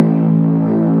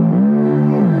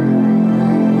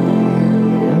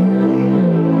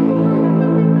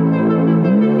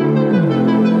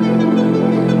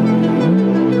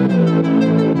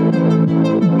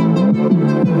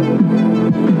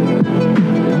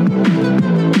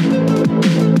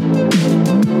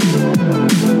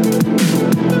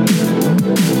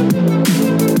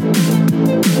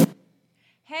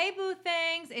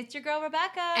girl,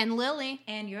 Rebecca. And Lily.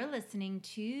 And you're listening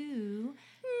to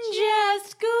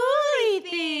Just Ghouly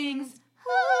Things.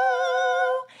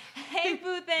 Hey,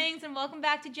 Boo Things, and welcome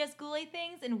back to Just Ghouly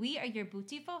Things. And we are your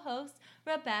beautiful hosts,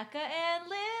 Rebecca and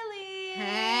Lily.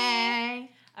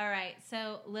 Hey. All right,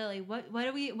 so Lily, what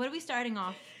are we starting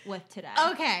off with today?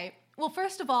 Okay. Well,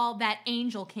 first of all, that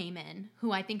angel came in,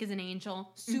 who I think is an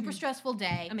angel. Super stressful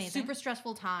day. Amazing. Super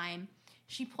stressful time.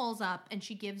 She pulls up and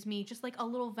she gives me just like a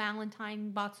little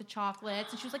Valentine box of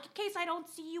chocolates. And she was like, in case I don't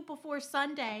see you before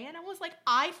Sunday. And I was like,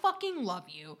 I fucking love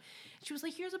you. She was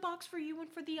like, here's a box for you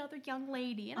and for the other young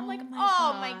lady. And I'm like,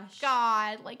 my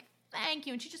God. Like, thank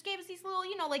you. And she just gave us these little,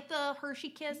 like the Hershey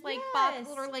Kiss, like, box,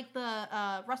 or like the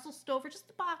Russell Stover, just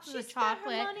the boxes of chocolate. She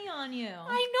spent her money on you.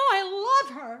 I know. I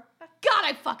love her. God,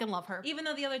 I fucking love her. Even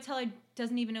though the other teller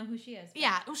doesn't even know who she is.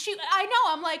 Yeah. I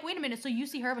know. I'm like, wait a minute. So you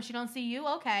see her, but she don't see you?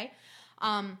 Okay.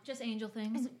 Just angel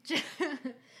things. Well,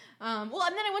 and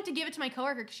then I went to give it to my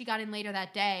coworker because she got in later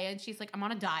that day, and she's like, I'm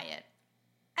on a diet.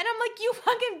 And I'm like, you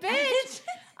fucking bitch.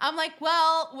 I'm like,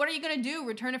 well, what are you going to do?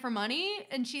 Return it for money?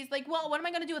 And she's like, well, what am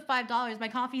I going to do with $5? My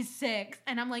coffee's $6.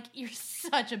 And I'm like, you're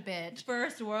such a bitch.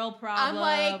 First world problems. I'm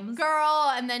like,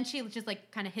 girl. And then she just like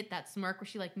kind of hit that smirk where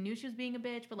she like knew she was being a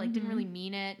bitch, but like didn't really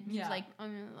mean it. She's like,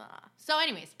 so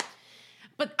anyways.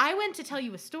 But I went to tell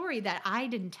you a story that I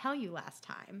didn't tell you last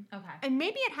time. Okay. And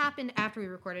maybe it happened after we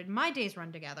recorded. My days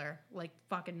run together like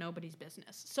fucking nobody's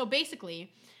business. So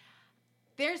basically,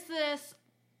 there's this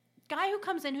guy who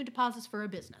comes in who deposits for a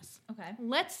business. Okay.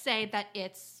 Let's say that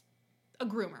it's a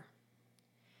groomer.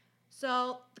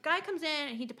 So the guy comes in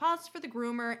and he deposits for the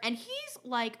groomer, and he's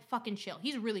like fucking chill.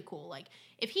 He's really cool. Like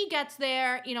if he gets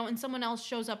there, and someone else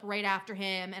shows up right after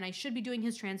him, and I should be doing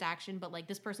his transaction, but like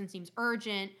this person seems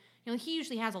urgent. He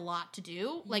usually has a lot to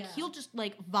do. Like, he'll just,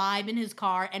 like, vibe in his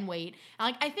car and wait. And,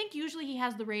 like, I think usually he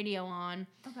has the radio on.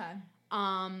 Okay.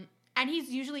 And he's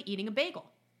usually eating a bagel.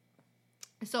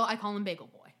 So I call him Bagel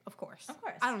Boy, of course. Of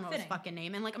course. I don't know his fucking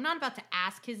name. And, like, I'm not about to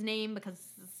ask his name because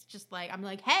it's just, like, I'm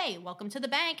like, hey, welcome to the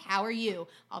bank. How are you?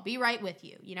 I'll be right with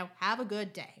you. Have a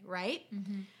good day, right?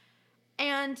 Mm-hmm.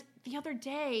 And the other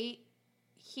day,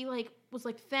 he, like, was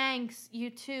like, thanks, you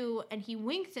too. And he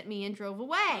winked at me and drove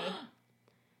away.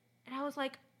 And I was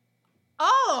like,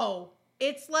 oh,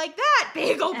 it's like that,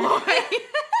 Bagel Boy.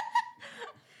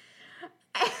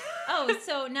 Oh,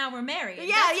 so now we're married.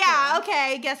 Yeah,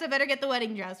 okay. Guess I better get the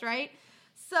wedding dress, right?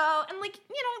 So, and like,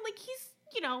 he's,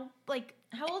 like...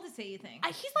 How old is he, you think?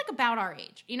 He's like about our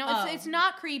age. It's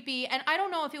not creepy. And I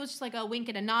don't know if it was just like a wink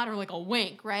and a nod or like a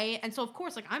wink, right? And so, of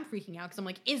course, like I'm freaking out because I'm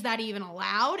like, is that even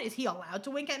allowed? Is he allowed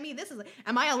to wink at me?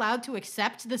 Am I allowed to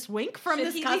accept this wink from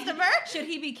this customer? Should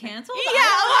he be canceled? Yeah,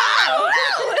 wow.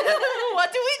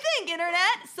 What do we think,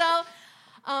 internet? So,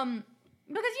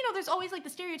 because, there's always like the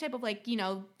stereotype of like,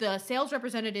 the sales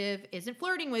representative isn't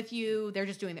flirting with you. They're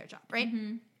just doing their job, right?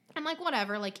 Mm-hmm. I'm like,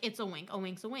 whatever. Like, it's a wink. A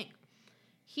wink's a wink.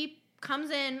 He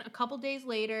comes in a couple days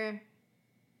later,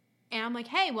 and I'm like,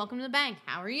 hey, welcome to the bank.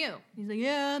 How are you? He's like,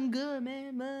 yeah, I'm good,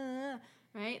 man.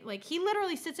 Right? Like, he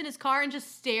literally sits in his car and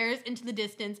just stares into the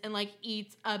distance and, like,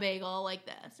 eats a bagel like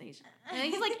this. And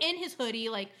he's like, in his hoodie,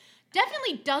 like,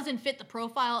 definitely doesn't fit the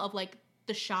profile of, like,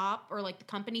 the shop or, like, the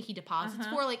company he deposits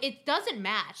for. Like, it doesn't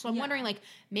match. So I'm wondering, like,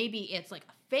 maybe it's, like,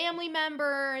 family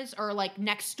members or, like,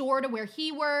 next door to where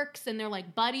he works, and they're,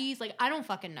 like, buddies. Like, I don't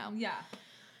fucking know. Yeah.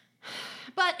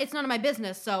 But it's none of my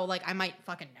business, so, like, I might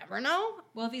fucking never know.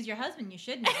 Well, if he's your husband, you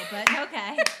should know, but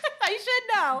okay. I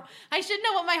should know. I should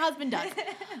know what my husband does.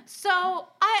 So,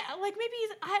 I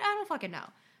don't fucking know.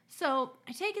 So,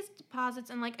 I take his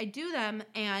deposits, and, like, I do them,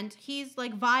 and he's,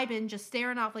 like, vibing, just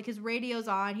staring off, like, his radio's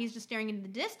on. He's just staring into the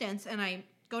distance, and I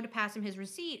go to pass him his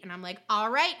receipt, and I'm like,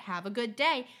 all right, have a good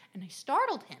day. And I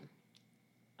startled him.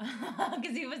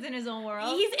 Because he was in his own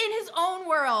world? He's in his own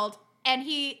world, and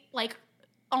he, like...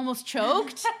 almost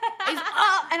choked.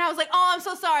 And I was like, oh, I'm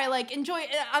so sorry. Like,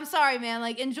 I'm sorry, man.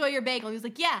 Like, enjoy your bagel. He was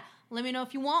like, yeah, let me know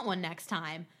if you want one next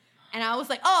time. And I was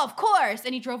like, oh, of course.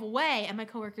 And he drove away. And my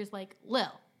coworker's like,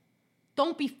 Lil,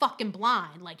 don't be fucking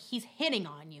blind. Like, he's hitting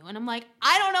on you. And I'm like,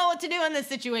 I don't know what to do in this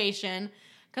situation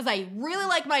because I really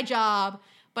like my job,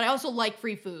 but I also like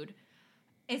free food.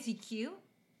 Is he cute?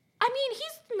 I mean,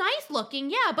 he's nice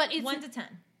looking, yeah, but it's... 1 to 10.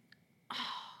 Oh,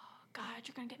 God,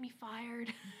 you're going to get me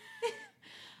fired.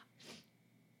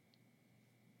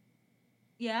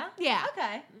 Yeah? Yeah.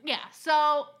 Okay. Yeah,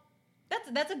 so...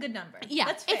 That's a good number. Yeah,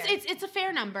 that's fair. It's a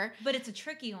fair number. But it's a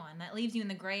tricky one that leaves you in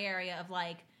the gray area of,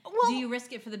 like, do you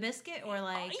risk it for the biscuit or,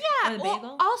 like, or the bagel?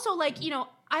 Well, also, like,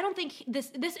 I don't think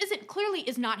this isn't, clearly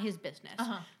is not his business.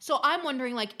 Uh-huh. So I'm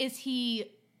wondering, like, is he,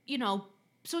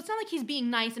 So it's not like he's being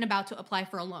nice and about to apply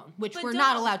for a loan, which But we're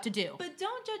not don't- allowed to do. But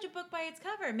don't judge a book by its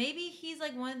cover. Maybe he's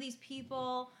like one of these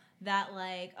people that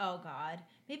like, oh God.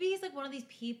 Maybe he's like one of these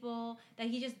people that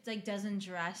he just like doesn't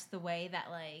dress the way that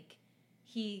like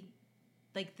he,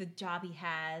 like the job he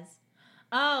has.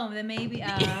 Oh, then maybe,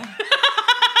 okay.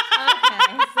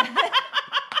 So,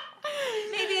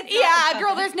 maybe it's not the girl,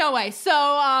 cover. there's no way.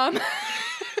 So,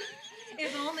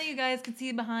 If only you guys could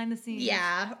see behind the scenes.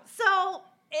 yeah. So,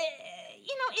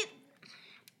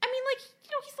 I mean, like,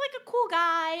 he's like a cool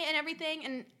guy and everything.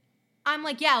 And I'm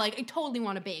like, yeah, like, I totally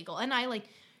want a bagel. And I like,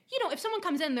 if someone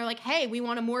comes in and they're like, hey, we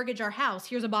want to mortgage our house.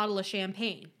 Here's a bottle of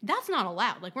champagne. That's not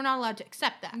allowed. Like, we're not allowed to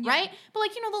accept that, Yeah. right? But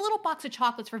like, the little box of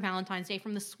chocolates for Valentine's Day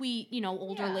from the sweet,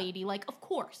 older Yeah. lady. Like, of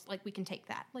course, like, we can take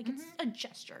that. Like, it's a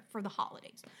gesture for the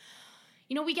holidays.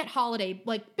 We get holiday,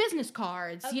 like, business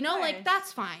cards, Of like, course.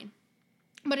 that's fine.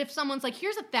 But if someone's like,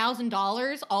 here's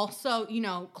 $1,000, also,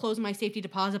 close my safety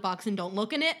deposit box and don't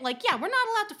look in it, like, yeah, we're not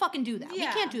allowed to fucking do that. Yeah.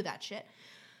 We can't do that shit.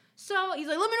 So he's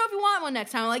like, let me know if you want one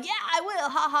next time. I'm like, yeah, I will,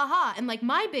 ha, ha, ha. And like,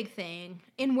 my big thing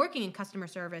in working in customer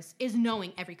service is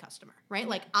knowing every customer, right?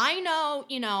 Like, I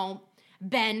know,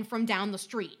 Ben from down the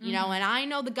street, and I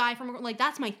know the guy from, like,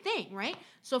 that's my thing, right?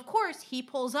 So of course, he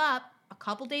pulls up. A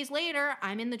couple days later,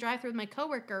 I'm in the drive-thru with my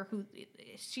coworker who,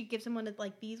 she gives him one of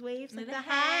like these waves, like the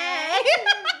hey.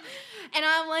 And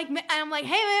I'm like,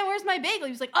 hey man, where's my bagel?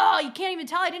 He was like, oh, you can't even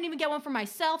tell. I didn't even get one for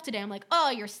myself today. I'm like, oh,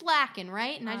 you're slacking,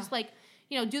 right? And I just like,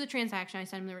 do the transaction. I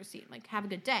send him the receipt. I'm like, have a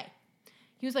good day.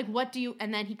 He was like, what do you?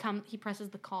 And then he presses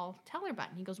the call teller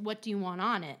button. He goes, what do you want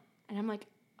on it? And I'm like,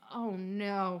 oh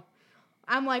no.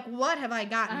 I'm like, what have I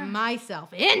gotten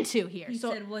myself into here? He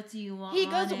said, what do you want? He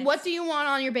goes, what do you want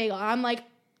on your bagel? I'm like,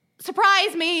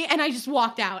 surprise me. And I just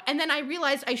walked out. And then I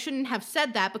realized I shouldn't have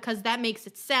said that because that makes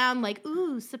it sound like,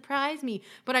 ooh, surprise me.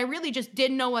 But I really just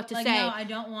didn't know what to like, say. no, I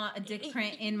don't want a dick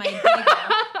print in my bagel.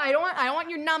 I don't want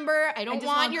your number. I don't just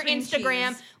want want your cream Instagram.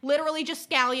 cheese. Literally just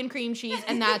scallion cream cheese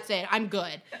and that's it. I'm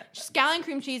good. Just scallion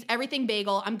cream cheese, everything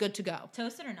bagel. I'm good to go.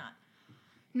 Toasted or not?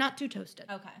 Not too toasted.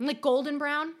 Okay. Like golden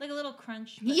brown. Like a little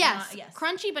crunch. But Yes. Not, yes.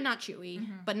 Crunchy but not chewy.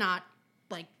 But not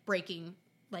like breaking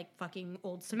like fucking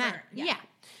old cement. Burnt, yeah. Yeah.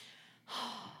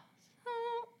 So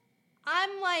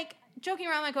I'm like joking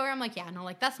around with my coworker. I'm like, yeah, no,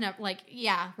 like that's never like,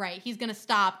 yeah, right. He's gonna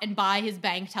stop and buy his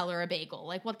bank teller a bagel.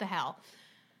 Like, what the hell?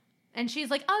 And she's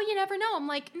like, oh, you never know. I'm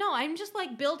like, no, I'm just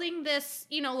like building this,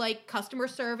 like customer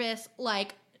service,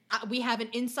 like we have an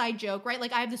inside joke, right?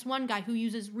 Like I have this one guy who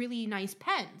uses really nice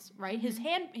pens, right? His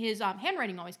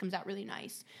handwriting always comes out really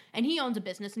nice. And he owns a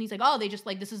business and he's like, oh, they just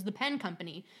like, this is the pen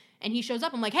company. And he shows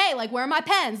up. I'm like, hey, like, where are my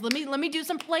pens? Let me do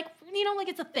some, like, like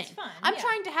it's a thing. It's fun, I'm yeah.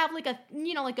 trying to have like a,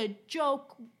 like a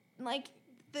joke, like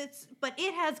this, but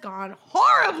it has gone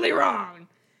horribly wrong.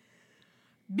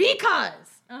 Because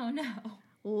Oh, no.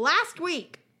 last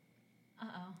week,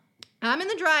 Uh-oh. I'm in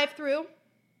the drive-thru,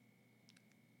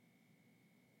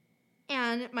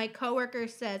 and my coworker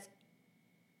says,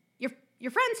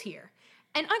 your friend's here.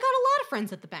 And I got a lot of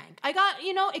friends at the bank. I got,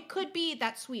 it could be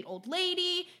that sweet old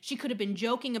lady. She could have been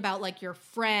joking about, like, your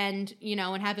friend,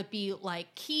 and have it be,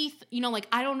 like, Keith. Like,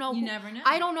 I don't know. You never know.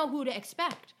 I don't know who to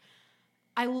expect.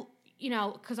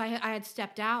 Because I had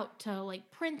stepped out to, like,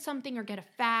 print something or get a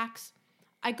fax.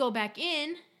 I go back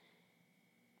in,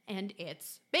 and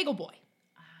it's Bagel Boy.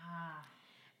 Ah.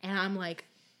 And I'm like,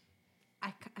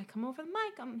 I come over the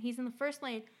mic. He's in the first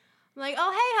lane. I'm like,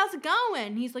 oh, hey, how's it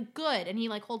going? He's like, good. And he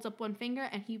like holds up one finger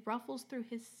and he ruffles through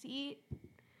his seat.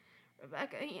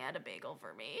 Rebecca, he had a bagel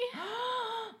for me.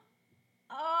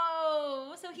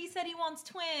 Oh, so he said he wants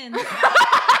twins.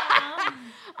 Aw.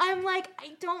 I'm like,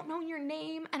 I don't know your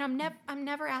name, and I'm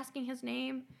never asking his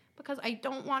name because I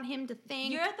don't want him to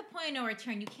think. You're at the point of no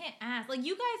return. You can't ask. Like,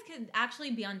 you guys could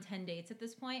actually be on 10 dates at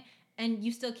this point, and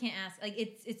you still can't ask. Like,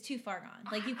 it's too far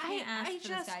gone. Like, you can't ask for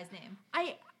this guy's name.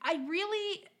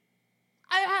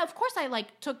 Of course I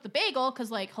like took the bagel because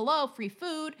like, hello, free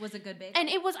food. Was it good bagel? And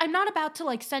I'm not about to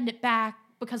like send it back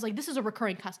because like this is a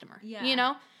recurring customer,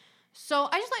 Yeah. So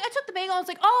I took the bagel. I was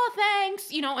like, oh,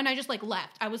 thanks, and I just like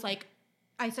left.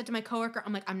 I said to my coworker,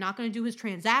 I'm like, I'm not going to do his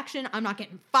transaction. I'm not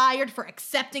getting fired for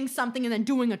accepting something and then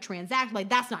doing a transaction. Like,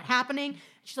 that's not happening.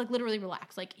 She's like, literally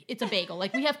relax. Like, it's a bagel.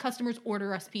 Like, we have customers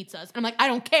order us pizzas. And I'm like, I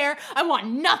don't care. I want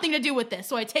nothing to do with this.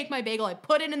 So I take my bagel, I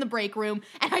put it in the break room,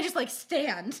 and I just like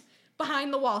stand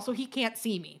behind the wall so he can't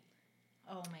see me.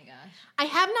 Oh my gosh. I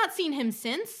have not seen him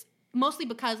since, mostly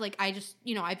because like I just,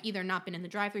 I've either not been in the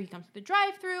drive-thru, he comes to the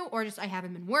drive-thru, or just I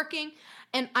haven't been working.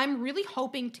 And I'm really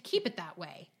hoping to keep it that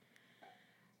way.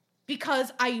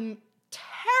 Because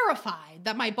terrified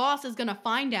that my boss is going to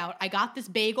find out I got this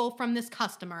bagel from this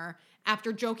customer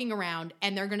after joking around,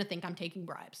 and they're going to think I'm taking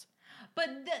bribes. But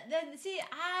see,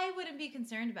 I wouldn't be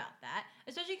concerned about that,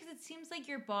 especially because it seems like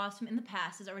your boss from in the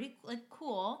past is already like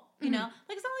cool, you know.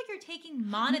 Like it's not like you're taking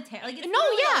monetary. Like it's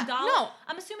 $1.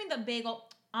 I'm assuming the bagel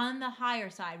on the higher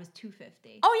side was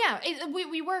 $2.50. Oh yeah,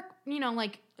 we work, you know,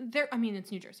 like there. I mean, it's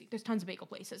New Jersey. There's tons of bagel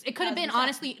places. It could have been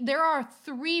honestly. There are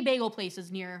 3 bagel places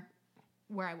near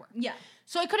where I work. Yeah.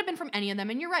 So it could have been from any of them,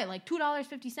 and you're right, like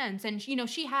 $2.50. And you know,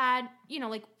 she had, you know,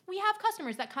 like we have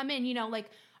customers that come in, you know, like.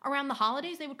 Around the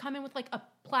holidays, they would come in with like a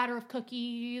platter of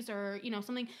cookies or, you know,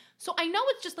 something. So I know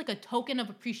it's just like a token of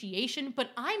appreciation,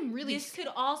 but I'm really... This could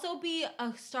also be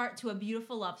a start to a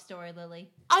beautiful love story,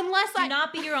 Lily. Unless Do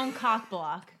not be your own cock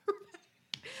block.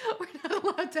 We're not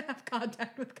allowed to have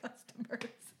contact with customers.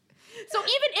 So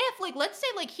even if, like, let's say,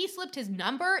 like, he slipped his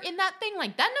number in that thing,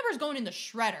 like, that number's going in the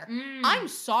shredder. I'm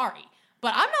sorry,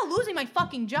 but I'm not losing my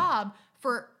fucking job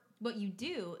for... What you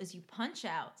do is you punch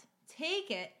out,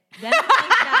 take it, then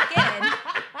punch back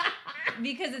in,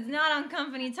 because it's not on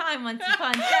company time once you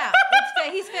punch out.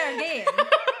 He's fair game.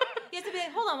 He has to be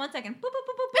like, hold on 1 second. Boop, boop,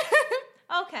 boop,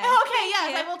 boop. Okay. Okay,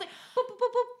 yes, I will. Boop, boop,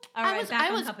 boop, boop. All right,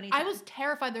 back on company time. I was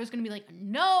terrified there was going to be like a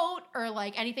note or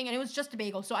like anything, and it was just a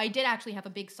bagel. So I did actually have a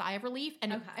big sigh of relief,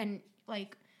 and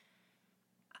like,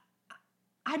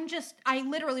 I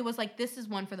literally was like, this is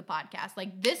one for the podcast.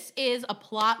 Like, this is a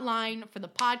plot line for the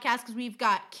podcast because we've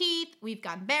got Keith, we've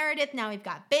got Meredith, now we've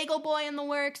got Bagel Boy in the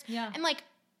works. Yeah. And like,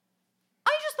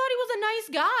 I just thought he was a nice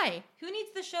guy. Who needs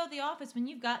the show The Office when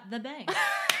you've got The Bank?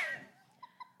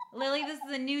 Lily, this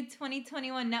is a new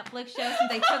 2021 Netflix show since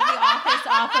they took The Office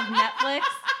off of Netflix.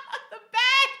 The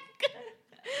Bank!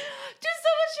 Just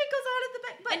so much shit goes on at The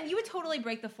Bank. But and you would totally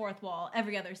break the fourth wall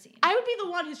every other scene. I would be the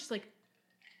one who's just like,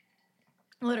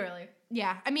 literally.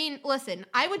 Yeah. I mean, listen,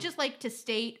 I would just like to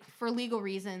state for legal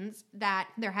reasons that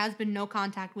there has been no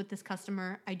contact with this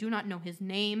customer. I do not know his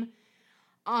name.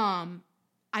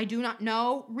 I do not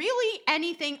know really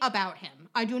anything about him.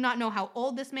 I do not know how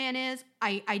old this man is.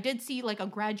 I did see like a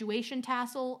graduation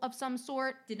tassel of some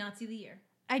sort. Did not see the year.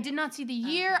 I did not see the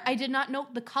year. Okay. I did not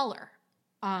note the color.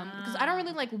 Because I don't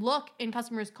really like look in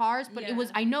customers' cars, but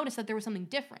I noticed that there was something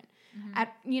different.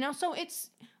 Mm-hmm. So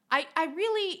it's... I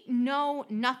really know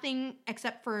nothing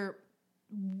except for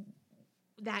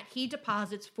that he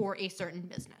deposits for a certain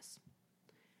business.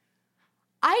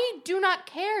 I do not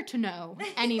care to know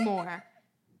anymore.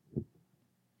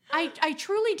 I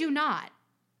truly do not.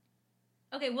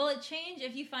 Okay, will it change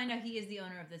if you find out he is the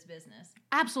owner of this business?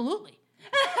 Absolutely.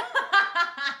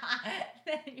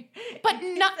 But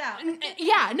not,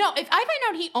 yeah, no, if I find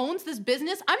out he owns this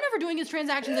business, I'm never doing his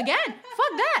transactions again.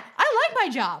 Fuck that. I like my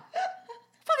job.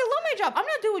 Fucking love my job. I'm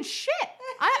not doing shit.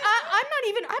 I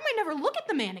might never look at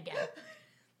the man again.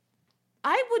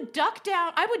 I would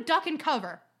duck and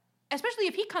cover. Especially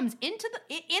if he comes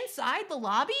inside the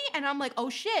lobby and I'm like, oh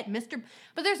shit, Mr.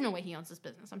 But there's no way he owns this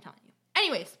business, I'm telling you.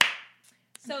 Anyways.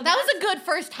 So that was a good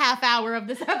first half hour of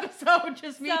this episode.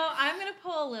 Just me. So I'm going to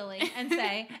pull Lily and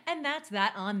say, and that's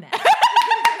that on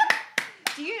that.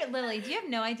 Lily, do you have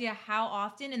no idea how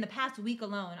often in the past week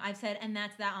alone I've said, and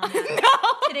that's that on that?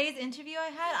 No. Today's interview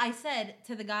I said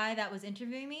to the guy that was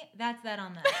interviewing me, that's that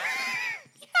on that.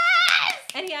 Yes!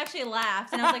 And he actually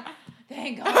laughed, and I was like,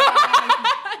 thank God.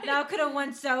 That could have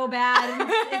went so bad. And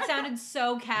it sounded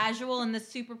so casual in the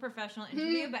super professional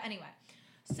interview, but anyway.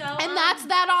 So and that's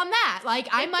that on that. Like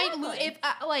I might lose if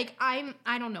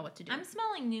I don't know what to do. I'm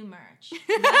smelling new merch.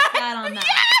 That's that on that.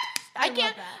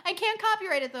 Yes! I can't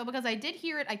copyright it though because I did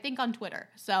hear it I think on Twitter.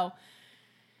 So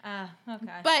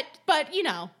okay. But you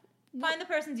know, find the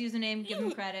person's username, give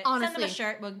them credit. Honestly. Send them a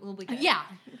shirt, we'll be good. Yeah.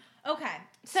 Okay.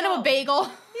 Send him a bagel.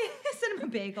 Send him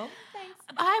a bagel. Thanks.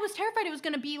 I was terrified it was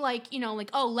going to be like,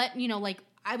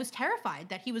 I was terrified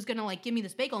that he was going to like give me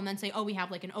this bagel and then say, "Oh, we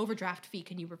have like an overdraft fee,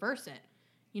 can you reverse it?"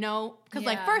 Because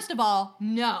like first of all,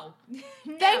 no.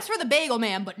 Thanks for the bagel,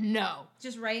 man, but no.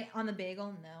 Just write on the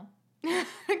bagel, no.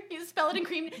 You spell it in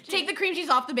cream. Take the cream cheese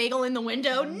off the bagel in the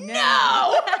window.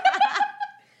 No.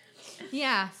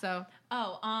 Yeah. So.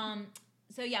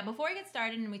 So yeah, before we get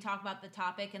started and we talk about the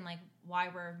topic and like why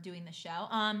we're doing the show,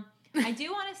 I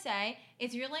do want to say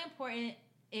it's really important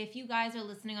if you guys are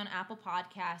listening on Apple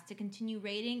Podcasts to continue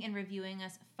rating and reviewing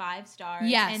us 5 stars.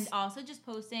 Yes. And also just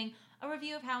posting a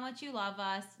review of how much you love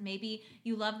us. Maybe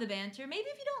you love the banter. Maybe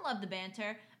if you don't love the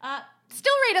banter,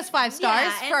 Still rate us 5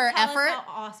 stars and for tell effort. us how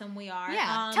awesome we are.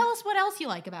 Yeah. Tell us what else you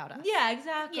like about us. Yeah,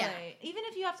 exactly. Yeah. Even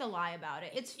if you have to lie about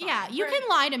it, it's fine. Yeah, you can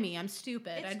lie to me. I'm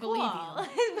stupid. It's I'd believe cool.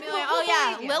 you. Be like,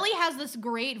 oh yeah, Lily has this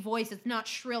great voice. It's not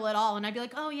shrill at all. And I'd be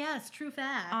like, oh yeah, it's true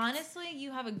fact. Honestly,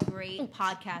 you have a great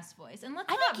podcast voice, and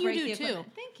let's I not think you break do the too.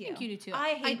 equipment. Thank you. I think you do too. I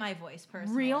hate my voice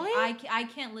personally. Really? I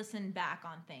can't listen back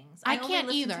on things. I only can't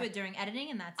listen either. to it during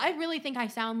editing, and that's I it. really think I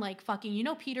sound like fucking, you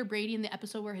know, Peter Brady in the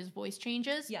episode where his voice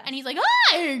changes, Yes. and he's like,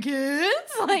 "Hi,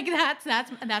 kids!" Like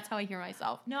that's how I hear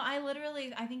myself. No,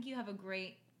 I think you have a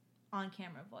great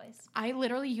on-camera voice.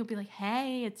 You'll be like,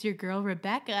 "Hey, it's your girl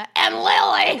Rebecca and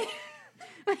Lily."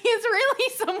 Like, it's really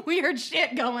some weird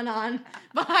shit going on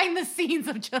behind the scenes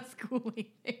of Just Schooling.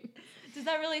 Does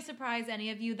that really surprise any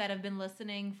of you that have been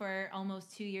listening for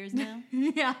almost 2 years now?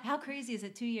 Yeah, How crazy is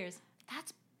it? 2 years.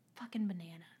 that's fucking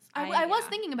bananas. I I was yeah.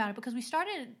 thinking about it because we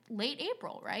started late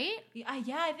April, right? Yeah,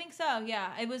 I think so.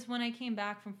 Yeah, it was when I came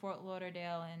back from Fort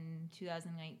Lauderdale in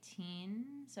 2019.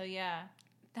 So yeah.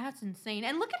 That's insane.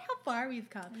 And look at how far we've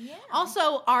come. Yeah.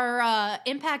 Also, our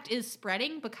impact is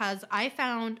spreading because I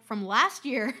found from last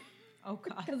year, Oh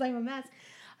God. because I'm a mess,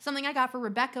 something I got for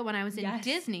Rebecca when I was in Yes.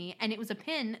 Disney, and it was a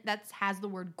pin that has the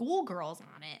word Ghoul Girls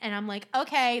on it. And I'm like,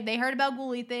 okay, they heard about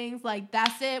ghouly things. Like,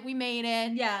 that's it. We made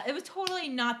it. Yeah, it was totally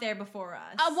not there before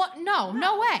us. What? No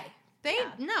way.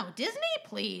 Yeah. No, Disney,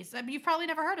 please. I mean, you've probably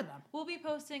never heard of them. We'll be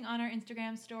posting on our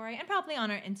Instagram story and probably on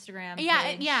our Instagram. Yeah,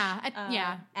 page,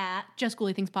 yeah. At Just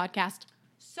Ghouly Things podcast.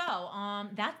 so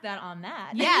that's that on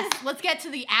that. Yes, let's get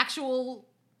to the actual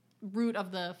root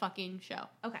of the fucking show.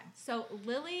 Okay, so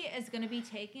Lily is going to be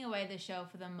taking away the show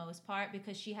for the most part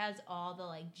because she has all the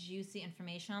like juicy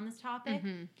information on this topic.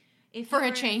 Mhm. If For a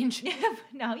you're- change.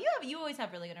 No, you always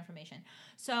have really good information.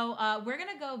 So we're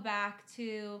gonna go back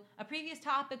to a previous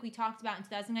topic we talked about in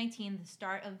 2019, the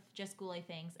start of Just Ghouly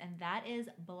Things, and that is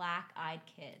Black Eyed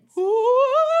Kids.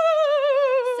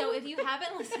 So if you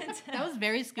haven't listened to That was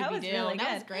very Scooby-Doo. That was really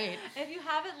That was good. great. If you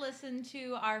haven't listened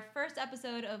to our first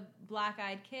episode of Black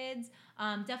Eyed Kids,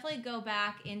 definitely go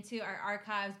back into our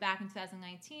archives back in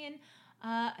 2019.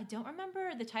 I don't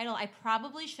remember the title. I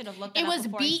probably should have looked that It up was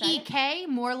before I said it. BEK,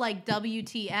 more like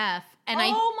WTF. And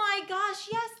my gosh,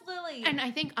 yes, Lily. I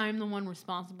think I'm the one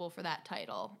responsible for that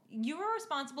title. You were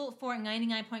responsible for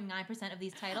 99.9% of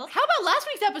these titles. How about last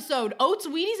week's episode, Oats,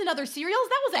 Wheaties, and Other Cereals?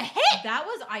 That was a hit. That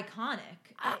was iconic.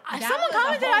 That Someone was a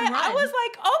commented, home I run. was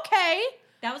like, okay.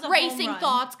 That was a home Racing run.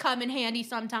 thoughts come in handy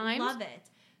sometimes. Love it.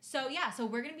 So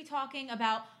we're going to be talking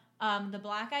about the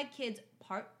Black Eyed Kids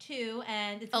Part 2,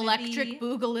 and it's Electric be...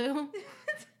 Boogaloo.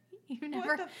 You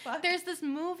never. the fuck? There's this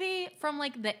movie from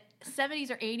like the 70s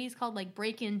or 80s called like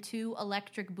Break-In 2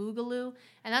 Electric Boogaloo,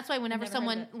 and that's why whenever Never heard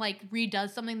someone of it. like redoes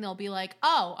something, they'll be like,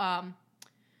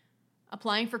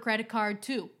 applying for credit card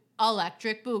 2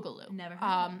 Electric Boogaloo. Never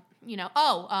heard of it.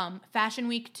 Fashion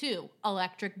Week 2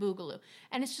 Electric Boogaloo,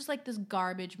 and it's just like this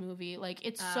garbage movie. Like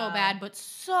it's so bad, but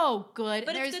so good.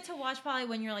 But it's good to watch probably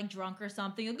when you're like drunk or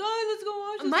something. Like, guys, let's go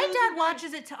watch this. My This is dad great.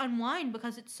 watches it to unwind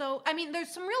because it's so. I mean, there's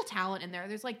some real talent in there.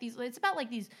 There's like these. It's about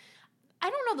like these. I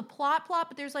don't know the plot,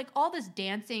 but there's like all this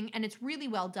dancing, and it's really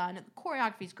well done. And the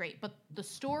choreography's great, but the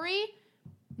story,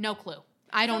 no clue.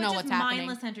 I don't know it's what's just happening.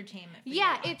 mindless entertainment. For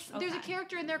Yeah, you to watch. there's a Okay.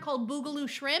 character in there called Boogaloo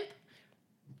Shrimp,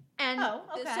 and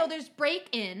okay. so there's Break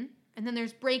In, and then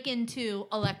there's Break In 2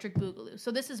 Electric Boogaloo.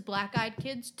 So this is Black Eyed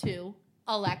Kids 2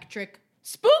 Electric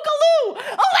Spookaloo!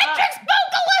 Electric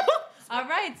Spookaloo! All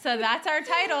right, so that's our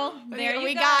title. There you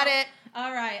we go. got it.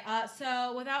 All right,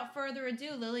 so without further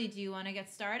ado, Lily, do you want to get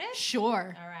started?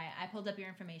 Sure. All right, I pulled up your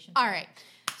information. All right.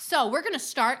 So we're going to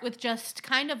start with just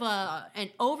kind of an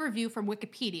overview from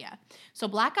Wikipedia. So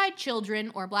Black-Eyed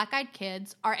Children, or Black-Eyed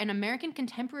Kids, are an American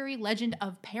contemporary legend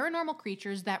of paranormal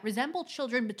creatures that resemble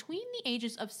children between the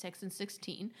ages of 6 and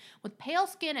 16, with pale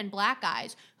skin and black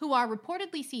eyes, who are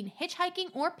reportedly seen hitchhiking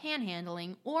or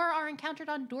panhandling, or are encountered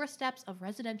on doorsteps of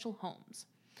residential homes.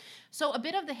 So a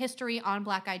bit of the history on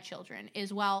Black-Eyed Children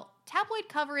is, while tabloid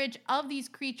coverage of these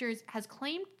creatures has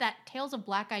claimed that tales of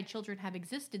Black-Eyed Children have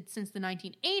existed since the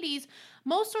 1980s,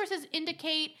 most sources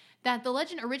indicate that the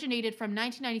legend originated from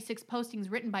 1996 postings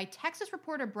written by Texas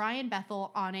reporter Brian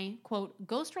Bethel on a, quote,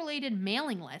 ghost-related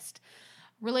mailing list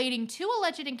relating to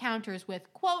alleged encounters with,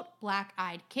 quote,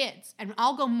 Black-Eyed Kids. And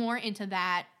I'll go more into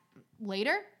that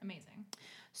later. Amazing.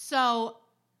 So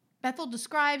Bethel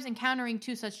describes encountering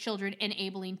 2 such children in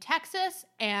Abilene, Texas,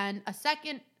 and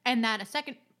that a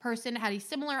second person had a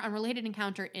similar unrelated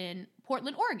encounter in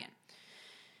Portland, Oregon.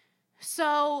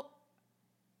 So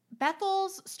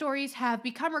Bethel's stories have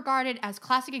become regarded as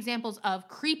classic examples of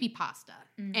creepypasta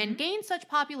and gained such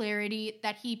popularity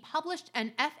that he published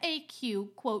an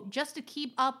FAQ, quote, just to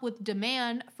keep up with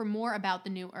demand for more about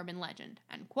the new urban legend,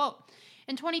 end quote.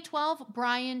 In 2012,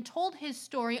 Brian told his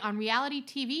story on reality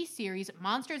TV series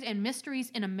Monsters and Mysteries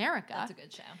in America. That's a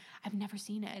good show. I've never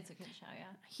seen it. It's a good show, yeah.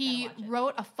 He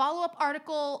wrote a follow-up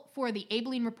article for the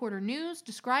Abilene Reporter News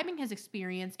describing his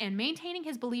experience and maintaining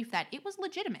his belief that it was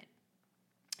legitimate.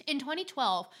 In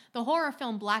 2012, the horror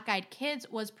film Black Eyed Kids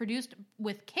was produced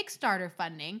with Kickstarter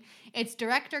funding, its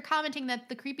director commenting that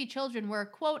the creepy children were,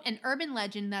 quote, an urban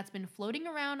legend that's been floating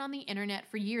around on the internet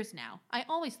for years now. I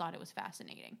always thought it was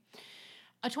fascinating.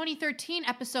 A 2013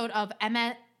 episode of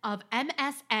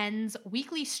MSN's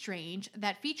Weekly Strange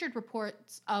that featured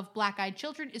reports of black-eyed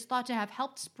children is thought to have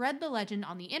helped spread the legend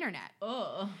on the internet.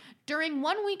 Ugh. During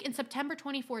 1 week in September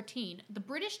 2014, the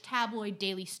British tabloid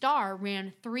Daily Star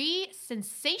ran 3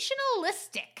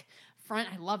 sensationalistic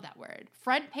I love that word,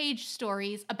 front page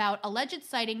stories about alleged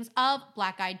sightings of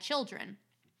black-eyed children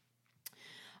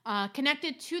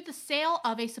connected to the sale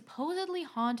of a supposedly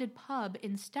haunted pub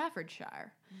in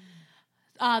Staffordshire.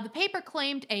 The paper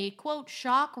claimed a, quote,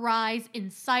 shock rise in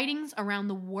sightings around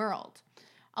the world.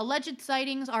 Alleged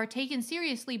sightings are taken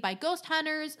seriously by ghost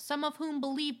hunters, some of whom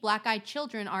believe black-eyed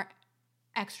children are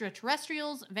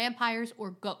extraterrestrials, vampires,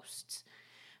 or ghosts.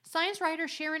 Science writer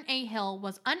Sharon A. Hill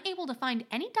was unable to find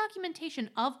any documentation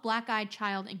of black-eyed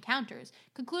child encounters,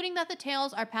 concluding that the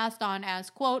tales are passed on as,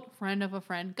 quote, friend of a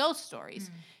friend ghost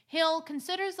stories. Hill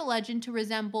considers the legend to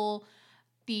resemble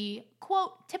the,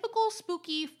 quote, typical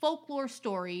spooky folklore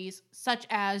stories, such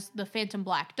as the Phantom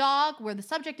Black Dog, where the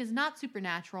subject is not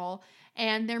supernatural,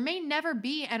 and there may never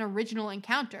be an original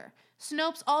encounter.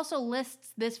 Snopes also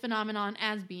lists this phenomenon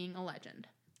as being a legend.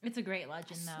 It's a great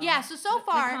legend, though. Yeah, so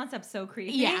far... The concept's so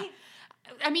creepy. Yeah.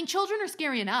 I mean, children are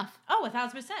scary enough. Oh,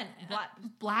 1,000%.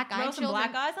 Black-eyed Throw some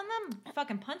children. black eyes on them,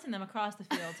 fucking punting them across the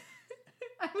field.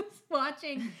 I was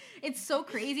watching. It's so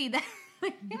crazy that...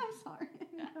 I'm sorry.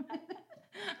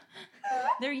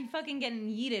 They're fucking getting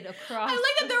yeeted across. I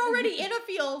like that they're already in a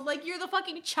field. Like, you're the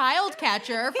fucking child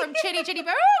catcher from Chitty Chitty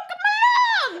Bang.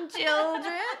 Oh, come on,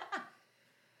 children.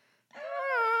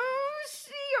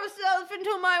 See yourself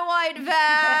into my white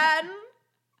van.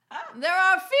 There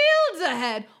are fields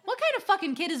ahead. What kind of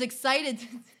fucking kid is excited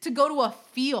to go to a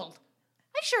field?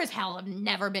 I sure as hell have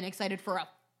never been excited for a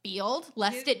field,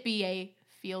 lest it be a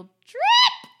field trip.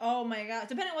 Oh my god.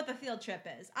 Depending on what the field trip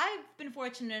is. I've been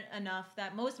fortunate enough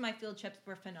that most of my field trips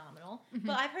were phenomenal,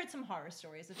 but I've heard some horror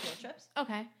stories of field trips.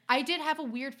 Okay. I did have a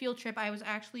weird field trip I was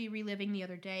actually reliving the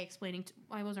other day,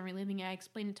 I wasn't reliving it, I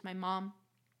explained it to my mom.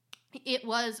 It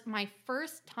was my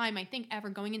first time, I think, ever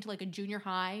going into like a junior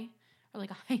high or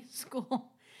like a high school.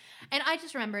 And I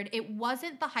just remembered it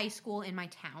wasn't the high school in my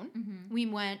town. We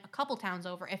went a couple towns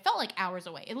over. It felt like hours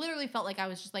away. It literally felt like I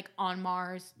was just like on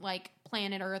Mars, like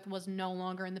planet Earth was no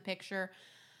longer in the picture.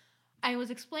 I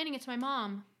was explaining it to my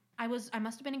mom. I must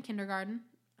have been in kindergarten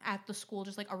at the school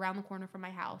just like around the corner from my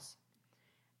house.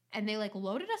 And they like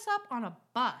loaded us up on a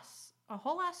bus, a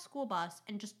whole ass school bus,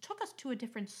 and just took us to a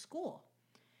different school.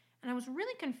 And I was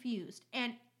really confused.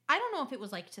 And I don't know if it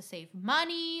was like to save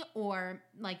money or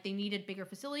like they needed bigger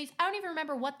facilities. I don't even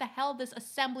remember what the hell this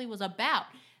assembly was about.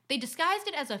 They disguised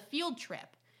it as a field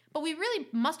trip, but we really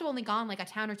must have only gone like a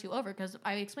town or two over because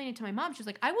I explained it to my mom. She was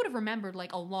like, I would have remembered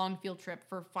like a long field trip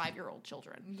for 5-year-old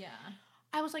children. Yeah.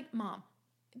 I was like, Mom,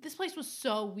 this place was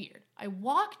so weird. I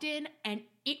walked in and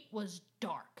it was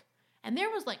dark and there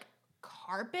was like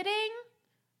carpeting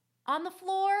on the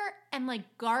floor and like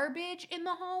garbage in the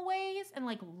hallways and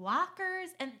like lockers,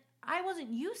 and I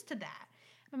wasn't used to that.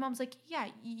 My mom's like, yeah,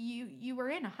 you were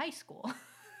in a high school.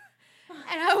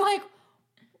 And I'm like,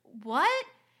 what?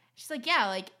 She's like, yeah,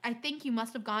 like I think you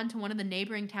must have gone to one of the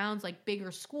neighboring towns, like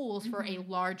bigger schools for a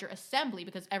larger assembly,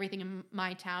 because everything in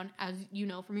my town, as you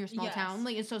know from your small town,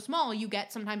 like is so small, you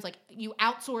get sometimes like you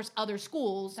outsource other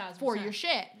schools 1,000%. for your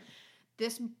shit.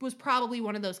 This was probably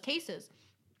one of those cases.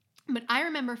 But I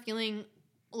remember feeling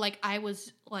like I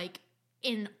was like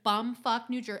in bumfuck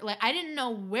New Jersey. Like I didn't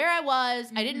know where I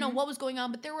was. I didn't know what was going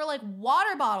on, but there were like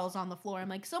water bottles on the floor. I'm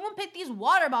like, someone put these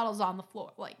water bottles on the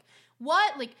floor. Like,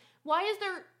 what? Like, why is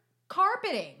there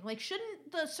carpeting? Like,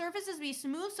 shouldn't the surfaces be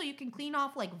smooth so you can clean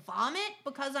off like vomit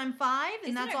because I'm 5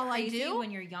 and that's all I do?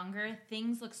 When you're younger,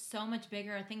 things look so much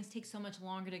bigger. Things take so much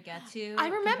longer to get to. I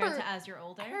remember compared to as you're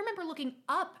older. I remember looking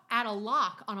up at a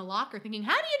lock on a locker thinking,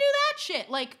 how do you do that shit?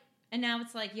 Like, and now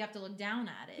it's like you have to look down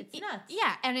at it. It's nuts.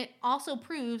 Yeah, and it also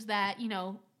proves that, you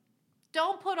know,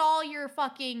 don't put all your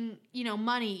fucking,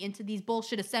 money into these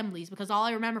bullshit assemblies, because all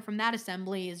I remember from that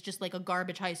assembly is just like a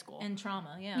garbage high school. And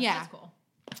trauma. Yeah. Yeah. That's cool.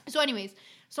 So anyways,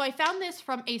 so I found this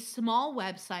from a small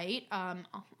website.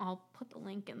 I'll put the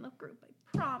link in the group,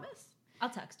 I promise. I'll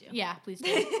text you. Yeah, please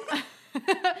do.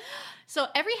 So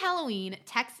every Halloween,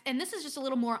 and this is just a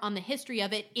little more on the history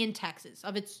of it in Texas,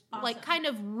 of its like kind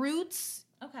of roots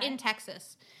in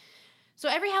Texas. So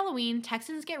every Halloween,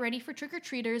 Texans get ready for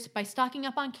trick-or-treaters by stocking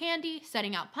up on candy,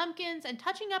 setting out pumpkins, and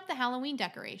touching up the Halloween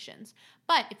decorations.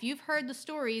 But if you've heard the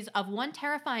stories of one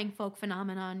terrifying folk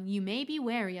phenomenon, you may be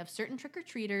wary of certain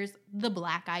trick-or-treaters, the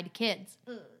black-eyed kids.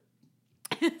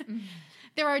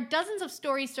 There are dozens of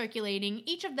stories circulating,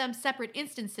 each of them separate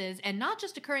instances and not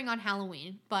just occurring on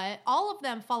Halloween, but all of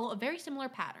them follow a very similar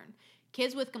pattern.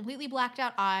 Kids with completely blacked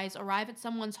out eyes arrive at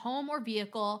someone's home or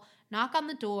vehicle, knock on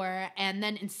the door, and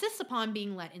then insist upon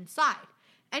being let inside.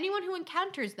 Anyone who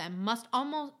encounters them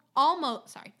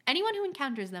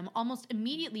almost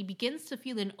immediately begins to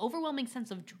feel an overwhelming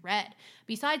sense of dread.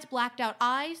 Besides blacked out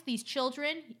eyes, these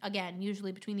children, again,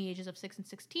 usually between the ages of 6 and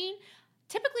 16,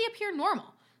 typically appear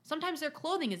normal. Sometimes their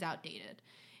clothing is outdated.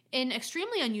 In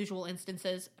extremely unusual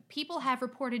instances, people have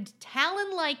reported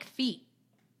talon-like feet.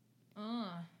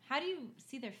 How do you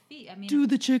see their feet? I mean, do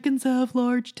the chickens have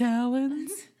large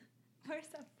talons? Where's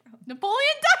that from? Napoleon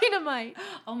Dynamite.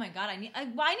 Oh my god, I need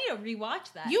to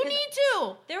rewatch that. You need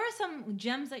to. There were some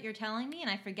gems that you're telling me, and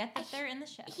I forget that they're in the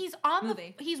show. He's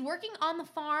working on the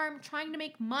farm, trying to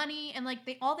make money, and like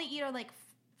all they eat are like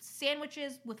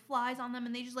sandwiches with flies on them,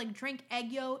 and they just like drink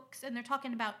egg yolks, and they're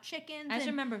talking about chickens. I just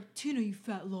remember, Tina, you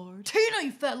fat lord. Tina,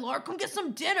 you fat lord, come get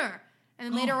some dinner.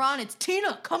 And then later on, it's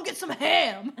Tina, come get some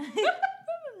ham.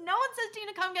 No one says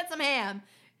Tina, come get some ham.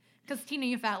 Because Tina,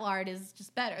 you fat lard is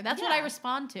just better. That's what I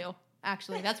respond to,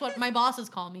 actually. That's what my bosses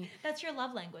call me. That's your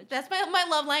love language. That's my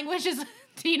love language is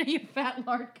Tina, you fat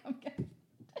lard, come get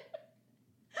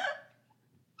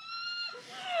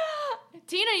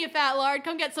Tina, you fat lard,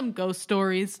 come get some ghost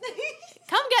stories.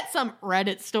 Come get some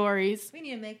Reddit stories. We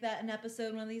need to make that an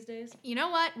episode one of these days. You know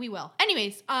what? We will.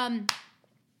 Anyways, let's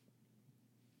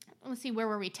see, where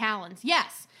were we? Talons.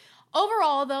 Yes.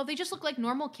 Overall, though, they just look like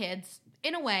normal kids.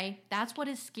 In a way, that's what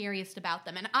is scariest about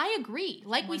them. And I agree.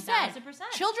 Like we said,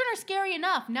 1000%. Children are scary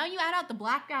enough. Now you add out the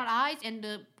blacked out eyes, and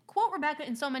to quote Rebecca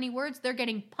in so many words, they're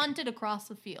getting punted across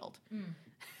the field.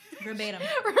 Verbatim.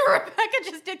 Rebecca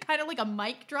just did kind of like a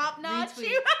mic drop nod.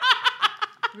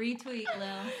 Retweet,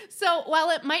 Lil. So while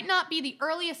it might not be the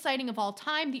earliest sighting of all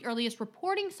time, the earliest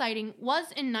reporting sighting was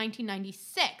in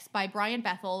 1996 by Brian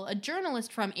Bethel, a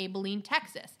journalist from Abilene,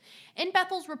 Texas. In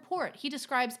Bethel's report, he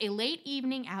describes a late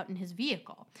evening out in his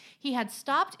vehicle. He had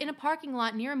stopped in a parking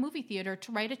lot near a movie theater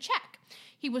to write a check.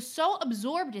 He was so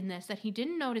absorbed in this that he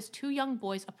didn't notice two young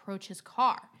boys approach his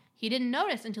car. He didn't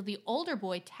notice until the older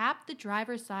boy tapped the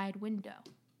driver's side window.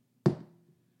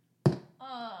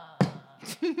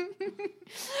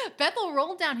 Bethel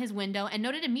rolled down his window and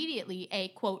noted immediately a,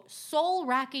 quote,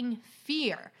 soul-racking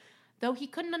fear, though he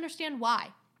couldn't understand why.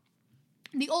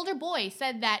 The older boy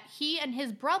said that he and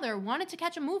his brother wanted to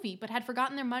catch a movie but had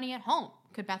forgotten their money at home.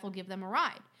 Could Bethel give them a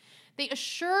ride? They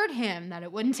assured him that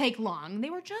it wouldn't take long. They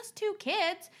were just two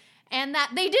kids and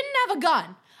that they didn't have a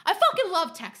gun. I fucking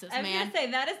love Texas, man. I was going to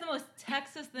say, that is the most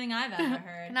Texas thing I've ever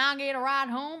heard. Can I get a ride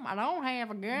home? I don't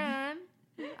have a gun.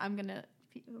 I'm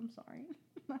sorry.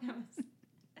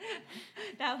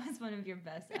 That was one of your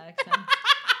best accents.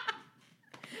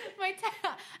 I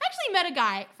actually met a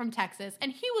guy from Texas,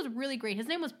 and he was really great. His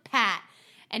name was Pat,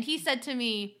 and he said to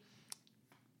me,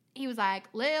 he was like,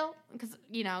 Lil, because,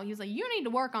 he was like, you need to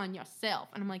work on yourself.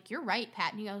 And I'm like, you're right,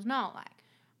 Pat. And he goes, no, like,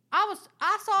 I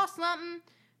saw something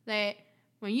that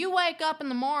when you wake up in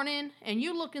the morning and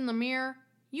you look in the mirror,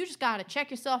 you just got to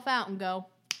check yourself out and go,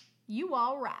 you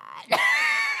all right.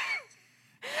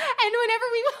 And whenever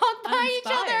we walk by each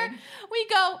other,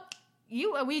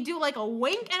 we do like a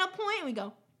wink and a point, and we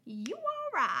go, you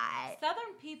all right.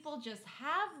 Southern people just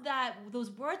have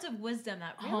those words of wisdom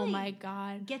that really oh my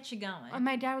God, get you going.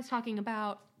 My dad was talking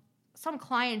about some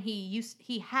client he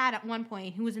had at one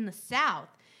point who was in the South,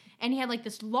 and he had like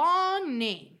this long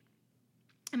name.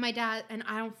 And my dad, and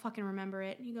I don't fucking remember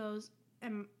it. And he goes,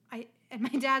 and my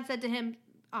dad said to him,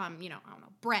 I don't know,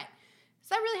 Brett. Is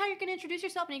that really how you're going to introduce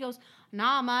yourself? And he goes,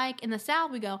 nah, Mike. In the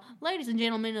South, we go, ladies and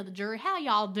gentlemen of the jury, how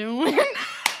y'all doing?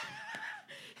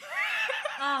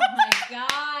 Oh, my God.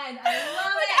 I love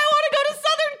it. I want to go to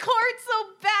Southern Court so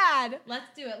bad.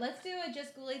 Let's do it. Let's do a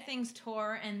Just Ghoulie Things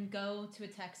tour and go to a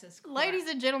Texas court. Ladies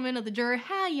and gentlemen of the jury,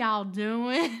 how y'all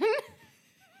doing?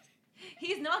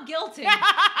 He's not guilty.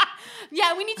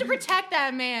 Yeah, we need to protect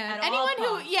that man. At all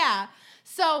costs.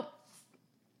 So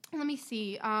let me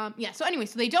see. So anyway,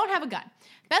 so they don't have a gun.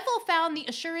 Bethel found the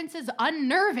assurances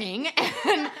unnerving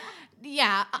and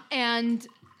and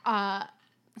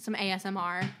some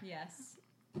ASMR. Yes.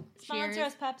 Cheers. Sponsor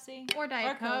us, Pepsi. Or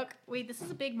Diet Or Coke. Coke. Wait, this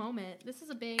is a big moment. We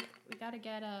gotta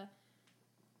get a...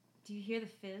 Do you hear the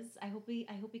fizz? I hope we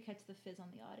catch the fizz on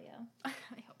the audio.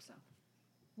 I hope so.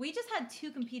 We just had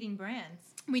two competing brands.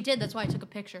 We did, that's why I took a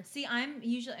picture. See, I'm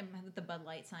with the Bud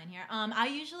Light sign here. I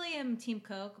usually am Team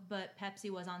Coke, but Pepsi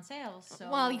was on sale, so...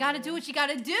 Well, you gotta do what you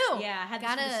gotta do. Yeah, I had this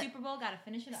for the Super Bowl, gotta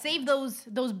finish it up. Save those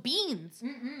beans.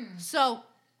 Mm-mm. So,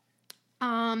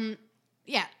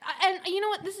 yeah. And you know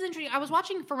what? This is interesting. I was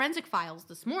watching Forensic Files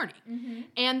this morning,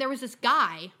 and there was this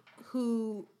guy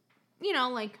who, you know,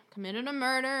 like, committed a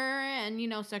murder and, you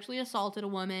know, sexually assaulted a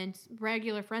woman,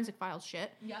 regular Forensic Files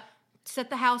shit. Yep.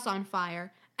 Set the house on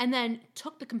fire, and then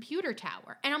took the computer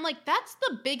tower. And I'm like, that's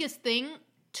the biggest thing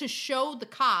to show the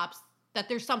cops that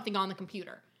there's something on the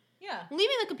computer. Yeah.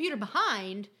 Leaving the computer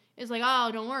behind is like,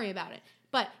 oh, don't worry about it.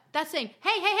 But that's saying,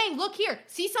 hey, look here.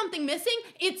 See something missing?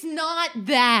 It's not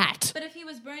that. But if he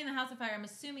was burning the house on fire, I'm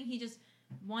assuming he just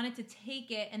wanted to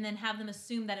take it and then have them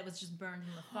assume that it was just burned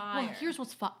in the fire. Well, here's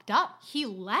what's fucked up. He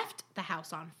left the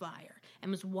house on fire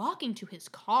and was walking to his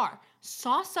car,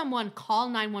 saw someone call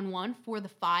 911 for the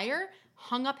fire,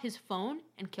 hung up his phone,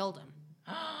 and killed him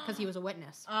because he was a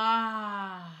witness.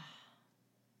 Wrong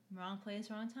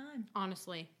place, wrong time.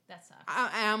 Honestly. That sucks.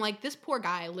 And I'm like, this poor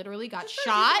guy literally got Just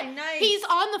shot. nice. He's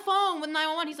on the phone with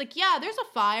 911. He's like, yeah, there's a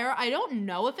fire. I don't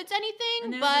know if it's And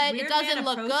anything, there's but a weird it doesn't man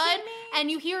look good. approaching me?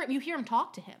 And you hear him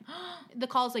talk to him. The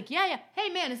call's like, yeah. Hey,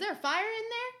 man, is there a fire in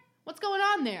there? What's going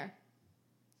on there?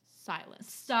 Silence.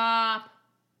 Stop.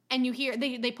 And you hear,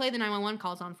 they play the 911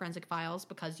 calls on Forensic Files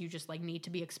because you just, like, need to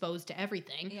be exposed to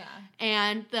everything. Yeah.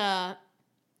 And the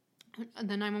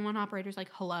 911 operator's like,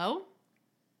 hello?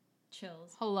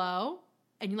 Chills. Hello?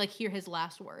 And you, like, hear his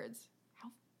last words. How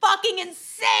fucking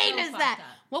insane is that? Up.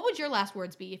 What would your last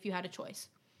words be if you had a choice?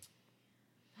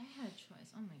 I had a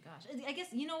choice. Oh my gosh. I guess,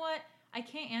 you know what? I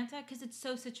can't answer that because it's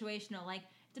so situational. Like,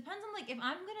 depends on, like, if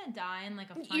I'm gonna die in, like,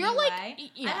 a funny You're like,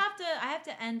 way, yeah. I have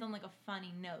to end on, like, a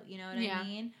funny note. You know what Yeah. I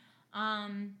mean?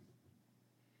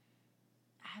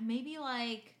 Maybe,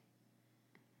 like,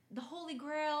 the Holy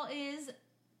Grail is...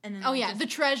 And then Oh, yeah. The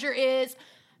treasure is...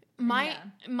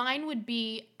 Mine would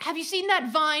be, have you seen that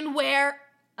Vine where...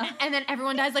 And then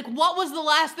everyone dies. Like, what was the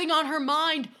last thing on her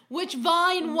mind? Which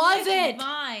Vine was it?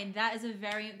 Vine. That is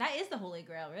the Holy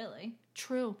Grail, really.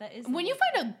 True. That is. When you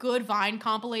find a good Vine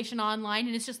compilation online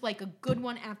and it's just like a good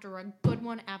one after a good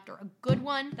one after a good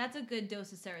one. That's a good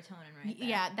dose of serotonin right there.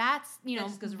 Yeah, that's, you know, that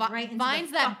just goes right into Vines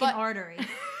the that fucking artery.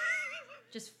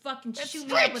 Just fucking That's shoot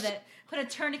me up rich. with it. Put a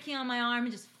tourniquet on my arm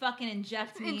and just fucking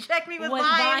inject me. Inject me with Vine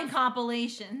Vines.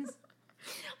 compilations.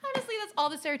 Honestly, that's all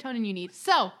the serotonin you need.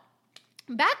 So,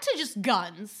 back to just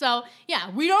guns. So, yeah,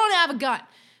 we don't have a gun.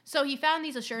 So he found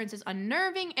these assurances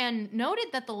unnerving and noted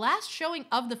that the last showing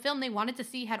of the film they wanted to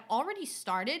see had already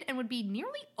started and would be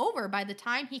nearly over by the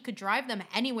time he could drive them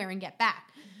anywhere and get back.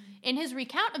 In his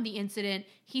recount of the incident,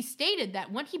 he stated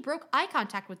that when he broke eye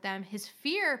contact with them, his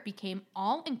fear became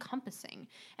all-encompassing.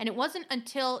 And it wasn't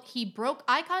until he broke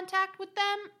eye contact with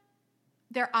them,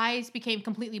 their eyes became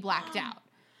completely blacked out.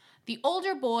 The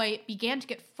older boy began to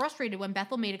get frustrated when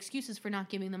Bethel made excuses for not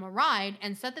giving them a ride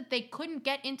and said that they couldn't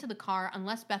get into the car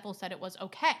unless Bethel said it was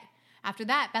okay. After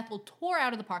that, Bethel tore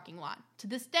out of the parking lot. To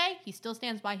this day, he still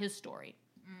stands by his story.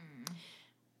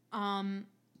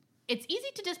 It's easy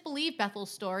to disbelieve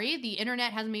Bethel's story. The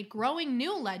internet has made growing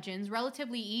new legends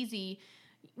relatively easy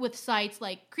with sites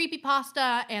like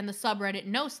Creepypasta and the subreddit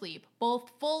No Sleep, both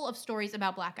full of stories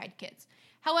about black-eyed kids.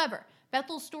 However,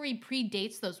 Bethel's story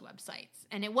predates those websites,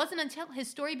 and it wasn't until his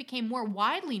story became more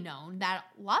widely known that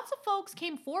lots of folks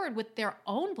came forward with their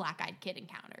own black-eyed kid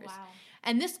encounters. Wow.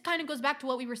 And this kind of goes back to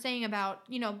what we were saying about,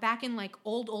 you know, back in like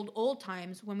old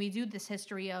times when we do this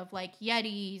history of like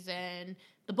Yetis and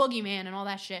the boogeyman and all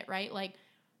that shit, right? Like,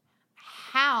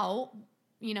 how,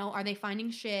 you know, are they finding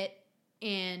shit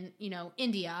in, you know,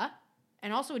 India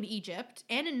and also in Egypt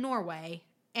and in Norway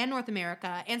and North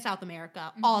America and South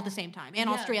America all at the same time, and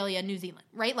Australia and New Zealand,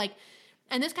 right? Like,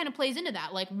 and this kind of plays into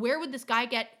that. Like, where would this guy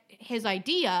get his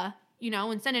idea, you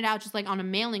know, and send it out just like on a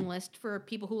mailing list for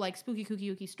people who like spooky,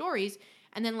 kooky, ooky stories,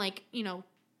 and then like, you know,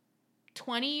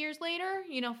 20 years later,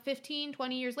 you know, 15,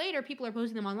 20 years later, people are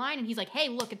posting them online, and he's like, hey,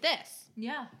 look at this.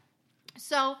 Yeah.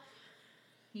 So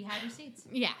He had receipts.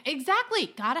 yeah,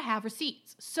 exactly. Gotta have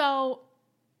receipts. So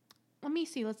let me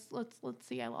see. Let's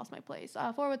see. I lost my place.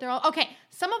 Forward, they're all okay.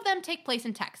 Some of them take place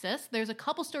in Texas. There's a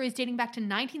couple stories dating back to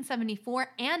 1974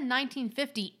 and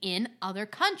 1950 in other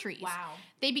countries. Wow.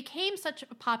 They became such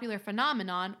a popular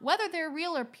phenomenon, whether they're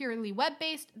real or purely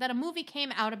web-based, that a movie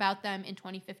came out about them in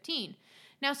 2015.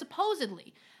 Now,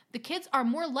 supposedly, the kids are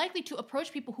more likely to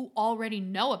approach people who already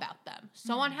know about them.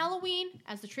 So on Halloween,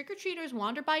 as the trick-or-treaters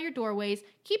wander by your doorways,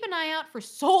 keep an eye out for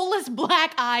soulless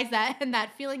black eyes and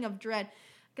that feeling of dread.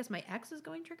 I guess my ex is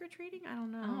going trick-or-treating? I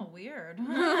don't know. Oh, weird.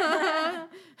 I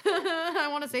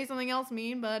want to say something else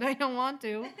mean, but I don't want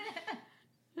to.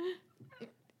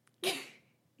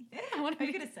 Are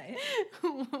you going to say it?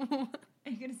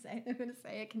 Are you going to say it? I'm going to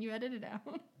say it. Can you edit it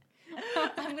out?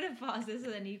 I'm going to pause this so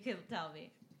then you can tell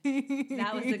me.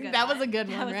 That was a good That one. was a good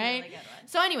That one, was a right? really good one.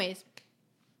 So anyways,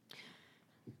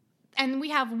 and we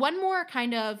have one more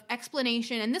kind of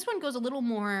explanation, and this one goes a little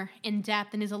more in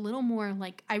depth and is a little more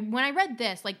like, when I read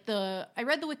this, like I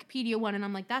read the Wikipedia one and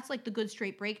I'm like, that's like the good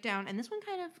straight breakdown, and this one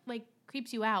kind of like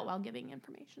creeps you out while giving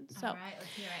information. So, all right,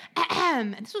 let's hear it.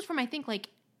 and this was from, I think, like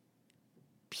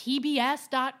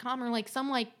PBS.com or like some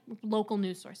like local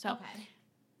news source. So Okay.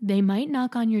 they might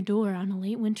knock on your door on a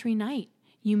late wintry night.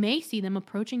 You may see them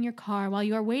approaching your car while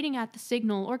you are waiting at the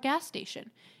signal or gas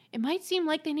station. It might seem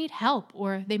like they need help,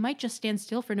 or they might just stand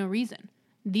still for no reason.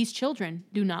 These children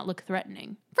do not look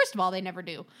threatening. First of all, they never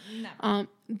do. Never.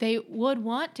 They would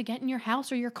want to get in your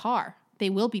house or your car. They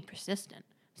will be persistent.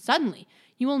 Suddenly,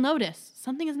 you will notice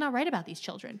something is not right about these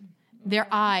children. Their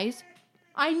eyes...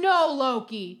 I know,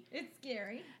 Loki! It's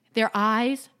scary. Their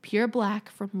eyes, pure black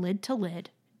from lid to lid,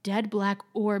 dead black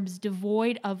orbs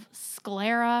devoid of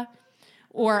sclera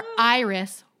or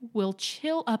iris, will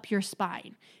chill up your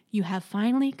spine. You have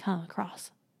finally come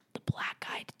across the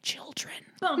black-eyed children.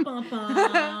 Bum, bum,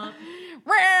 bum.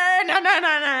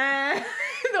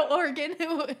 The organ.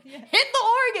 Hit the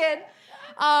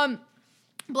organ.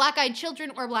 Black-eyed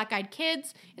children or black-eyed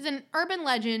kids is an urban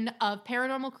legend of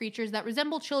paranormal creatures that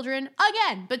resemble children,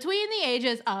 again, between the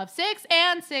ages of 6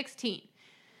 and 16.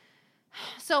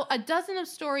 So a dozen of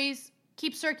stories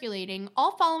keep circulating,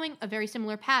 all following a very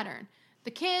similar pattern.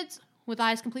 The kids, with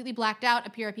eyes completely blacked out,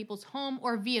 appear at people's home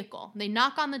or vehicle. They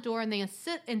knock on the door and they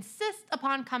insist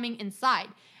upon coming inside.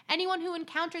 Anyone who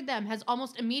encountered them has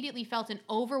almost immediately felt an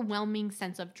overwhelming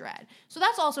sense of dread. So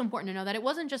that's also important to know, that it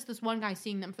wasn't just this one guy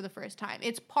seeing them for the first time.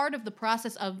 It's part of the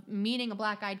process of meeting a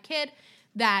black-eyed kid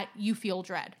that you feel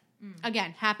dread.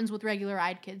 Again, happens with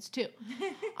regular-eyed kids too.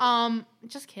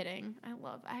 Just kidding. I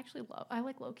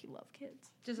like low-key love kids.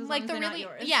 Just as like long as they're they're really,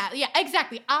 not yours. yeah,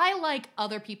 exactly. I like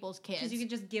other people's kids. Because you can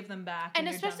just give them back. And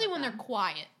you're especially done when with they're them.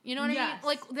 quiet. You know what I Yes.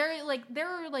 mean? There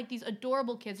are like these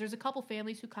adorable kids. There's a couple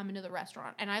families who come into the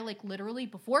restaurant, and I like literally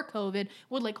before COVID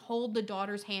would like hold the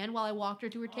daughter's hand while I walked her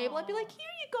to her table. I'd be like, "Here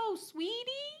you go,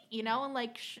 sweetie," you know, and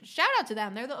like shout out to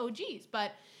them. They're the OGs,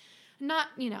 but not,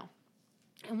 you know,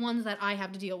 ones that I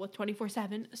have to deal with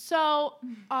 24/7. So,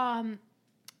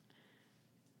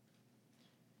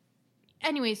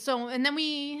 anyway, so, and then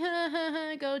we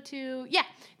go to,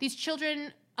 these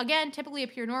children, again, typically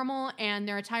appear normal, and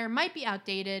their attire might be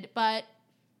outdated, but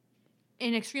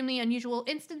in extremely unusual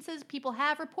instances, people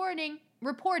have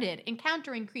reported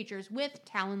encountering creatures with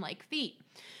talon-like feet.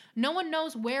 No one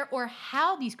knows where or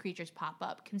how these creatures pop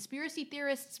up. Conspiracy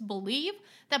theorists believe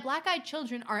that black-eyed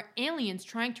children are aliens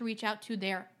trying to reach out to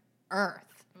their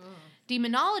Earth.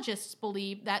 Demonologists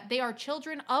believe that they are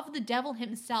children of the devil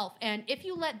himself, and if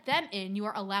you let them in, you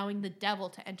are allowing the devil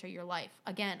to enter your life.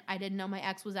 Again, I didn't know my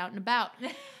ex was out and about.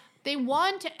 They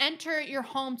want to enter your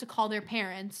home to call their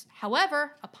parents.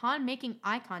 However, upon making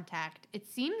eye contact, it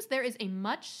seems there is a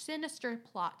much sinister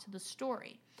plot to the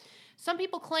story. Some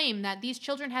people claim that these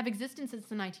children have existed since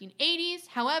the 1980s.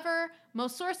 However,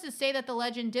 most sources say that the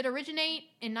legend did originate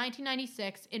in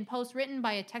 1996 in posts written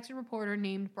by a Texas reporter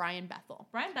named Brian Bethel.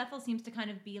 Brian Bethel seems to kind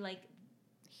of be like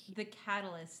the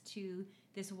catalyst to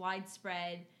this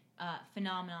widespread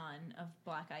phenomenon of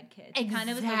black-eyed kids. Exactly. Kind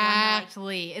of is the one that, It's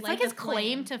like like his the flame.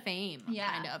 claim to fame.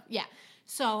 Yeah. Kind of. Yeah.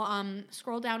 So,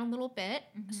 scroll down a little bit.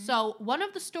 Mm-hmm. So, one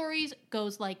of the stories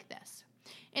goes like this.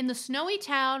 In the snowy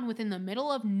town within the middle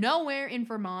of nowhere in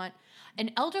Vermont,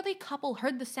 an elderly couple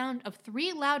heard the sound of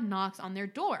 3 loud knocks on their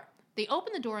door. They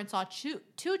opened the door and saw 2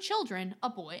 children, a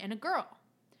boy and a girl.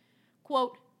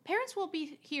 Quote, "Parents will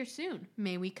be here soon.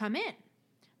 May we come in?"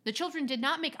 The children did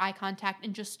not make eye contact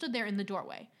and just stood there in the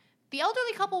doorway. The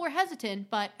elderly couple were hesitant,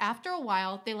 but after a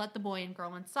while, they let the boy and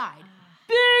girl inside.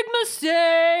 Big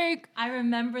mistake! I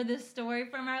remember this story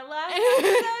from our last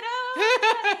episode. Oh,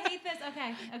 I hate this.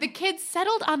 Okay. The kids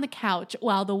settled on the couch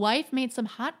while the wife made some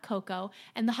hot cocoa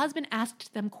and the husband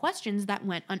asked them questions that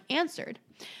went unanswered.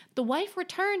 The wife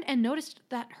returned and noticed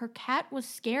that her cat was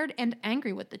scared and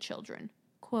angry with the children.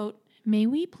 Quote, "May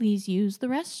we please use the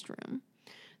restroom?"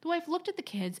 The wife looked at the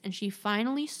kids and she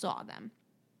finally saw them.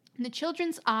 The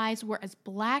children's eyes were as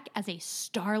black as a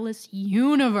starless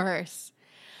universe.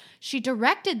 She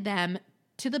directed them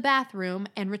to the bathroom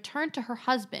and returned to her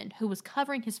husband, who was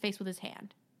covering his face with his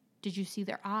hand. Did you see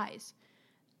their eyes?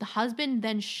 The husband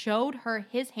then showed her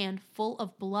his hand full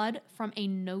of blood from a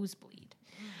nosebleed.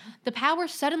 The power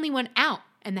suddenly went out,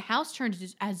 and the house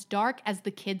turned as dark as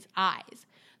the kids' eyes.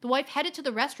 The wife headed to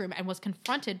the restroom and was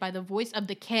confronted by the voice of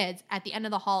the kids at the end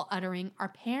of the hall uttering, "Our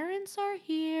parents are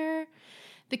here."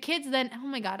 The kids then, oh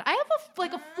my God, I have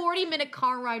a 40-minute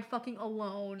car ride fucking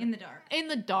alone. In the dark. In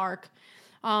the dark.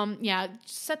 Yeah,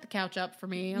 set the couch up for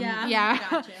me. Yeah.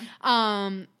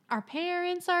 Gotcha. Our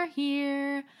parents are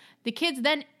here. The kids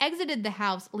then exited the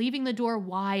house, leaving the door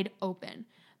wide open.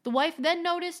 The wife then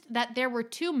noticed that there were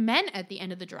two men at the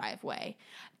end of the driveway.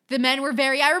 The men were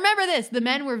I remember this. The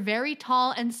men were very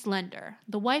tall and slender.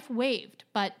 The wife waved,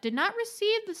 but did not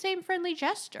receive the same friendly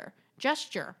gesture.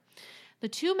 The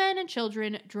two men and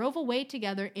children drove away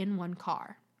together in one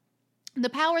car. The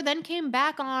power then came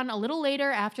back on a little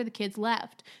later after the kids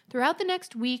left. Throughout the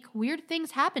next week, weird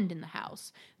things happened in the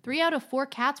house. 3 out of 4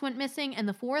 cats went missing, and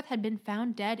the 4th had been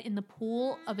found dead in the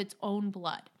pool of its own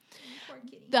blood. Poor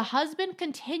kitty. The husband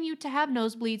continued to have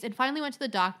nosebleeds and finally went to the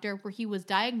doctor, where he was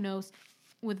diagnosed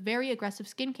with very aggressive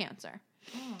skin cancer.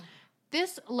 Oh.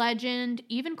 This legend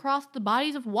even crossed the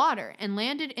bodies of water and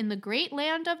landed in the great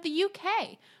land of the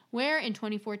UK, where in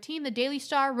 2014 the Daily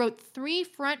Star wrote 3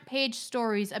 front-page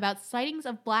stories about sightings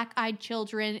of black-eyed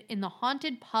children in the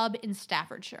haunted pub in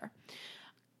Staffordshire.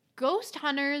 Ghost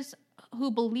hunters who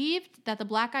believed that the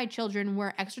black-eyed children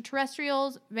were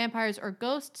extraterrestrials, vampires, or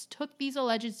ghosts took these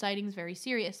alleged sightings very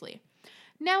seriously.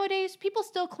 Nowadays, people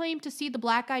still claim to see the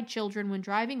black-eyed children when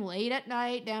driving late at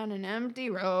night down an empty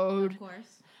road. Of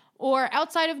course. Or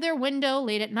outside of their window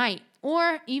late at night,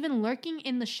 or even lurking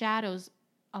in the shadows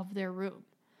of their room.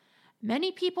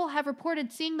 Many people have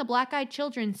reported seeing the black-eyed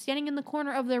children standing in the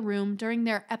corner of their room during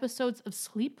their episodes of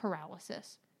sleep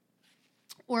paralysis,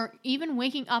 or even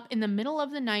waking up in the middle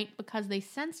of the night because they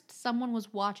sensed someone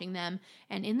was watching them,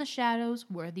 and in the shadows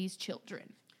were these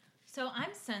children. So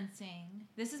I'm sensing,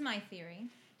 this is my theory,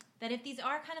 that if these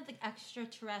are kind of like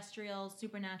extraterrestrial,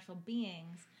 supernatural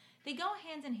beings, they go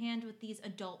hand in hand with these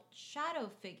adult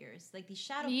shadow figures, like these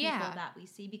shadow people that we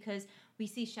see, because we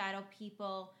see shadow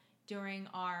people during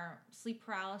our sleep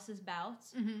paralysis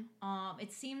bouts. Mm-hmm.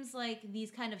 It seems like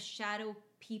these kind of shadow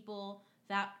people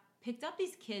that picked up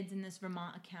these kids in this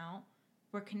Vermont account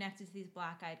were connected to these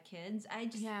black-eyed kids. I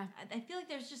feel like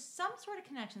there's just some sort of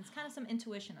connection. It's kind of some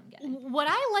intuition I'm getting. What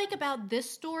I like about this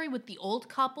story with the old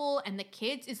couple and the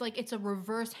kids is like it's a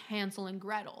reverse Hansel and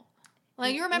Gretel.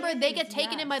 Like, you remember, they get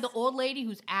taken in by the old lady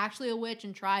who's actually a witch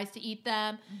and tries to eat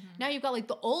them. Mm-hmm. Now you've got, like,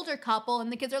 the older couple,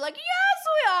 and the kids are like, yes,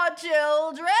 we are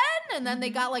children! And then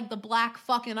they got, like, the black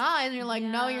fucking eyes, and you're like,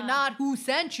 no, you're not. Who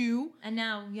sent you? And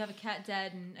now you have a cat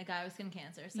dead and a guy with skin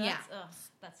cancer. So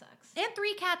that sucks. And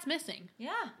 3 cats missing.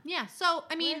 Yeah. Yeah, so,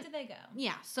 I mean... Where did they go?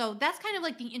 Yeah, so that's kind of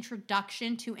like the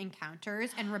introduction to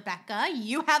Encounters. And Rebecca,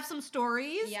 you have some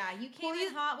stories. Yeah, you came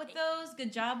in hot with those.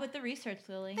 Good job with the research,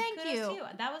 Lily. Thank you. To you.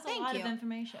 That was a lot of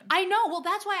information. I know. Well,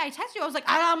 that's why I texted you. I was like,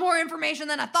 I got more information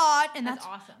than I thought. And that's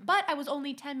awesome. But I was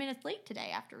only 10 minutes late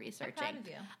today after researching. I'm proud of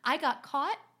you. I got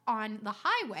caught on the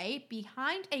highway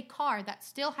behind a car that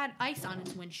still had ice on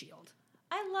its windshield.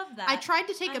 I love that. I tried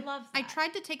to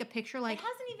take a picture, like, it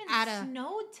hasn't even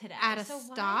snowed today. At a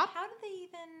stop. How did they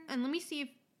even? And let me see if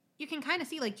you can kind of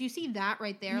see, like, do you see that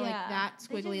right there, like that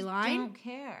squiggly they just line? Don't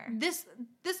care. This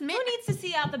Who needs to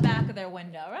see out the back of their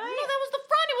window, right? No, that was the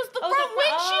front. It was the front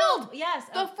windshield. Oh, yes.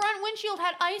 The front windshield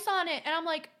had ice on it, and I'm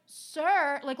like,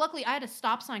 sir. Like, luckily I had a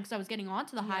stop sign because I was getting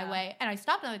onto the highway, and I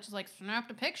stopped and I just like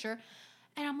snapped a picture,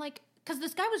 and I'm like. Because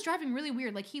this guy was driving really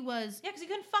weird. Like, he was... Yeah, because he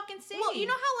couldn't fucking see. Well, you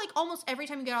know how, like, almost every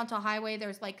time you get onto a highway,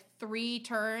 there's, like, 3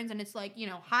 turns, and it's, like, you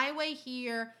know, highway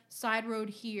here, side road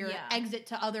here, exit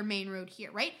to other main road here,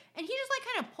 right? And he just,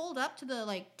 like, kind of pulled up to the,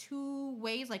 like, 2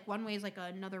 ways. Like, one way is, like,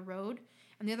 another road,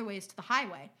 and the other way is to the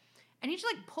highway. And he just,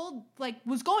 like, pulled, like,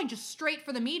 was going just straight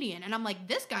for the median. And I'm like,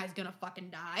 this guy's gonna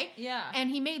fucking die. Yeah. And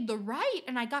he made the right,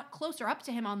 and I got closer up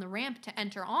to him on the ramp to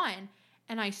enter on,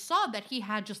 and I saw that he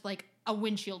had just, like, a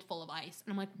windshield full of ice.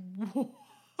 And I'm like,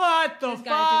 what the fuck? This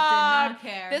guy just did not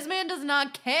care. This man does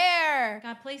not care.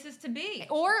 Got places to be.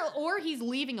 Or he's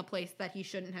leaving a place that he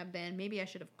shouldn't have been. Maybe I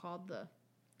should have called the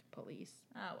police.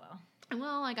 Oh, well.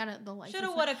 Well, I got the license.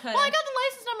 Shoulda, woulda, coulda. Well, I got the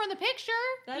license number in the picture.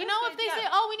 That you know, if they say,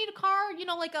 oh, we need a car, you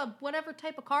know, like a whatever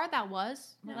type of car that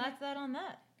was. Well, that's that on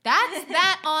that. That's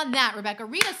that on that, Rebecca.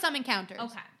 Read us some encounters.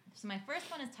 Okay. So my first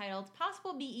one is titled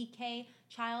Possible BEK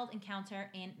Child Encounter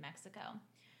in Mexico.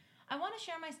 I want to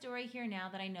share my story here now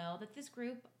that I know that this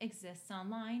group exists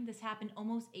online. This happened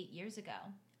almost 8 years ago.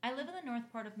 I live in the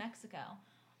north part of Mexico.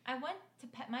 I went to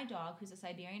pet my dog, who's a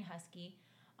Siberian Husky,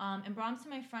 and brought him to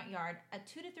my front yard at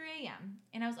 2 to 3 a.m.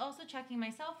 And I was also checking my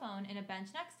cell phone in a bench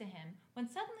next to him when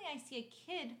suddenly I see a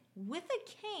kid with a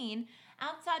cane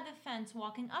outside the fence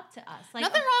walking up to us. Like,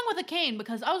 Nothing wrong with a cane,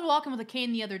 because I was walking with a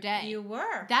cane the other day. You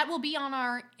were. That will be on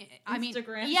our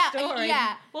Instagram story.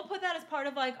 Yeah. We'll put that as part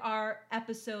of like our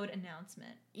episode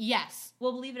announcement. Yes.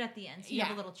 We'll leave it at the end so you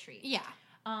have a little treat. Yeah.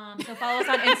 So follow us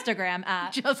on Instagram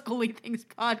at Just Gully Things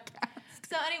Podcast.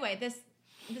 So anyway, this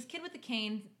kid with the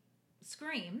cane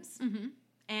screams, Mm-hmm.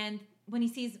 and when he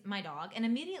sees my dog, and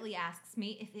immediately asks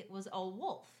me if it was a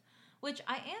wolf, which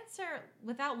I answer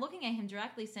without looking at him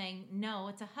directly, saying, no,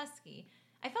 it's a husky.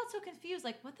 I felt so confused,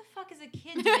 like, what the fuck is a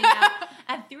kid doing out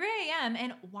at 3 a.m.,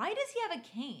 and why does he have a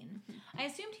cane? I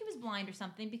assumed he was blind or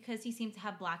something because he seemed to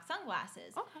have black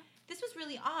sunglasses. Okay. This was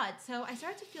really odd, so I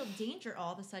started to feel danger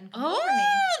all of a sudden come over me.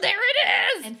 There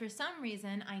it is! And for some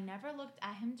reason, I never looked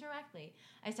at him directly.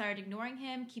 I started ignoring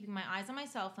him, keeping my eyes on my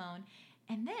cell phone,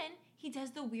 and then he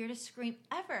does the weirdest scream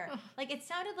ever. Like, it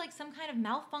sounded like some kind of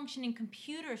malfunctioning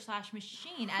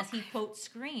computer/machine as he, quote,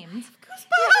 screamed.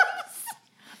 Goosebumps!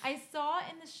 I saw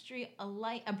in the street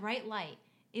a bright light.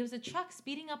 It was a truck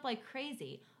speeding up like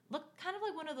crazy. Looked kind of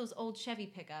like one of those old Chevy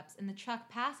pickups, and the truck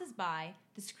passes by,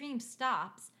 the scream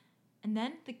stops, and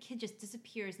then the kid just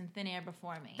disappears in thin air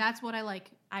before me. That's what I like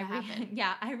to happen.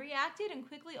 I reacted and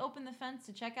quickly opened the fence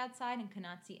to check outside and could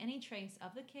not see any trace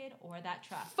of the kid or that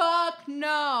truck. Fuck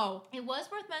no! It was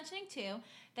worth mentioning, too,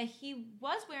 that he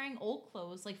was wearing old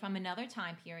clothes, like from another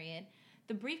time period.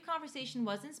 The brief conversation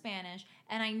was in Spanish,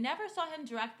 and I never saw him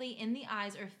directly in the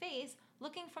eyes or face.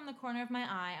 Looking from the corner of my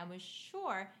eye, I was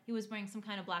sure he was wearing some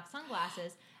kind of black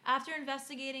sunglasses. After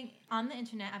investigating on the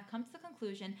internet, I've come to the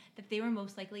conclusion that they were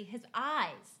most likely his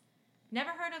eyes. Never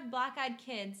heard of black-eyed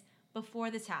kids before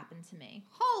this happened to me.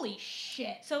 Holy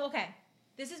shit. So, okay,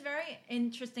 this is very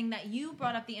interesting that you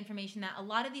brought up the information that a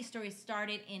lot of these stories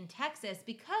started in Texas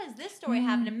because this story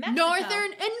happened in Mexico.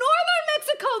 Northern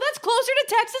Mexico. That's closer to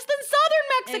Texas than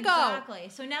Southern Mexico. Exactly.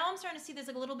 So now I'm starting to see there's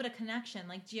like a little bit of connection,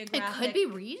 like geographic. It could be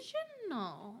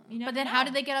regional. You never but then know. how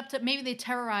did they get up to, maybe they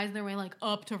terrorized their way like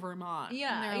up to Vermont.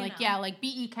 Yeah, And they're you like, know. yeah, like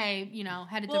BEK, you know,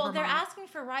 headed to Well, Vermont. they're asking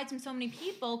for rides from so many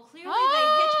people. Clearly, they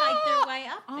hitchhiked their way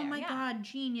up there. Oh my Yeah. God,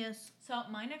 genius. So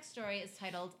my next story is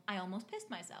titled, I Almost Pissed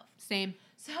Myself. Same.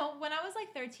 So when I was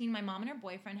like 13, my mom and her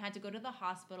boyfriend had to go to the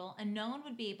hospital, and no one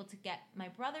would be able to get my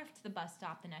brother to the bus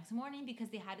stop the next morning because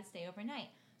they had to stay overnight.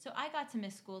 So I got to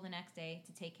miss school the next day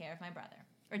to take care of my brother,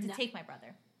 or to take my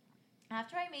brother.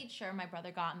 After I made sure my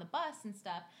brother got on the bus and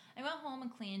stuff, I went home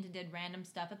and cleaned and did random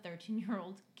stuff a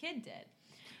 13-year-old kid did.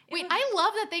 Wait, I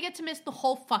love that they get to miss the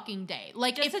whole fucking day.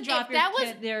 Like, Just if, to drop if that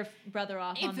was their brother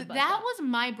off on the if bus that stop. was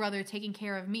my brother taking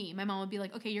care of me, my mom would be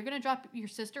like, okay, you're going to drop your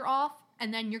sister off,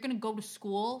 and then you're going to go to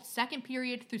school, 2nd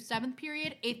period through 7th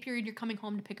period, 8th period, you're coming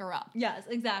home to pick her up. Yes,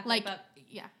 exactly. Like, but,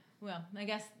 yeah. well, I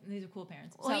guess these are cool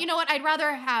parents. Well, you know what? I'd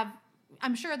rather have,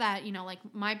 I'm sure that, you know, like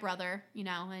my brother, you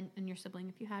know, and your sibling,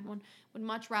 if you had one, would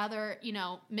much rather, you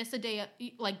know, miss a day,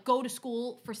 like go to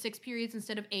school for 6 periods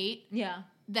instead of 8 Yeah.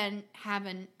 than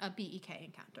having a BEK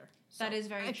encounter. So That is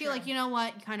very I feel true. like, you know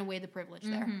what? You kind of weigh the privilege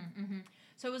there.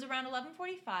 So it was around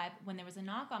 11:45 when there was a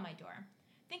knock on my door.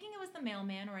 Thinking it was the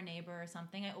mailman or a neighbor or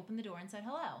something, I opened the door and said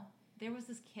hello. There was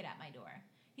this kid at my door.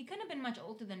 He couldn't have been much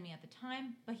older than me at the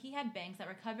time, but he had bangs that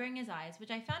were covering his eyes,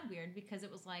 which I found weird because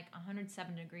it was like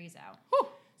 107 degrees out. Whew.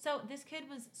 So this kid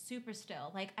was super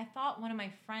still. Like, I thought one of my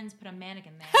friends put a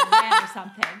mannequin there and ran or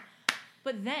something.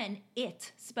 But then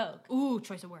it spoke. Ooh,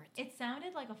 choice of words. It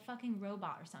sounded like a fucking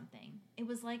robot or something. It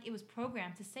was like it was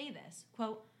programmed to say this.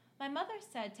 Quote, my mother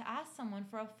said to ask someone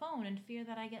for a phone and fear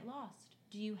that I get lost.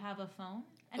 Do you have a phone?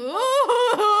 And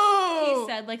Ooh! he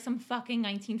said like some fucking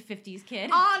 1950s kid.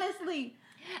 Honestly.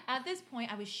 At this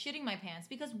point, I was shitting my pants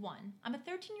because 1, I'm a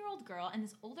 13-year-old girl and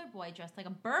this older boy dressed like a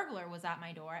burglar was at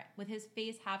my door with his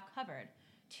face half covered.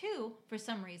 2, for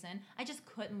some reason, I just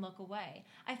couldn't look away.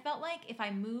 I felt like if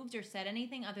I moved or said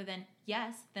anything other than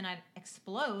yes, then I'd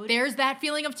explode. There's that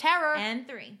feeling of terror. And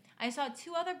 3, I saw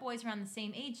 2 other boys around the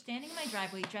same age standing in my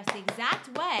driveway dressed the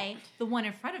exact way the one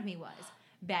in front of me was.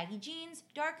 Baggy jeans,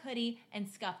 dark hoodie, and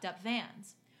scuffed up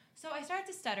Vans. So I started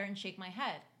to stutter and shake my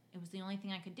head. It was the only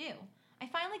thing I could do. I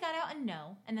finally got out a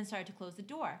no and then started to close the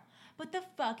door. But the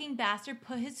fucking bastard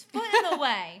put his foot in the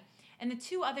way. And the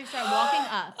 2 others started walking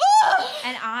up.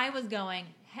 And I was going,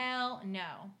 hell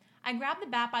no. I grabbed the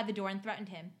bat by the door and threatened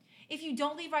him. If you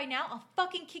don't leave right now, I'll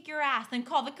fucking kick your ass, then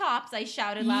call the cops, I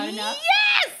shouted loud enough.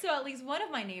 Yes! So at least one of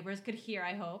my neighbors could hear,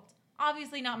 I hoped.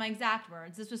 Obviously not my exact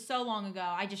words. This was so long ago,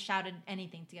 I just shouted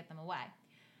anything to get them away.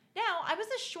 Now, I was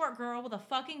a short girl with a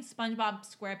fucking SpongeBob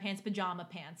SquarePants pajama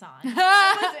pants on.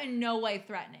 I was in no way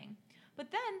threatening.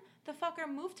 But then, the fucker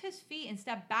moved his feet and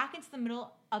stepped back into the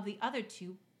middle of the other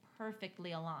two,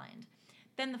 perfectly aligned.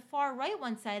 Then the far right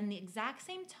one said in the exact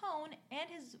same tone and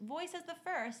his voice as the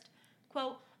first,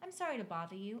 quote, I'm sorry to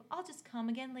bother you. I'll just come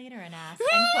again later and ask,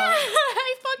 end quote.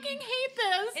 I fucking hate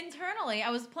this. Internally, I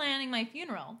was planning my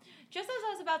funeral. Just as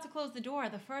I was about to close the door,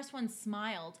 the first one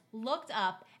smiled, looked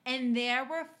up, and there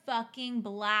were fucking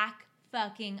black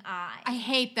fucking eyes. I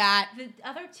hate that. The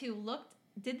other two looked,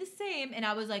 did the same, and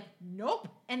I was like, nope,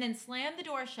 and then slammed the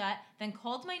door shut, then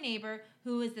called my neighbor,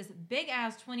 who is this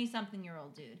big-ass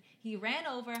 20-something-year-old dude. He ran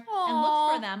over and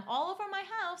looked for them all over my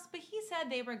house, but he said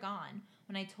they were gone.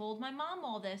 When I told my mom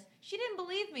all this, she didn't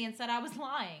believe me and said I was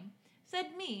lying. Said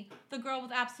me, the girl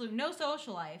with absolute no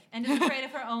social life and is afraid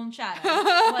of her own shadow,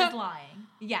 was lying.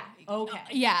 Yeah, okay.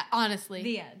 Yeah, honestly.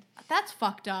 The end. That's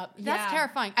fucked up. That's Yeah.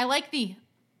 terrifying. I like the,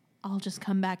 I'll just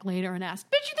come back later and ask.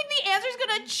 Bitch, you think the answer's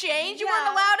gonna change? You Yeah.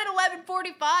 weren't allowed at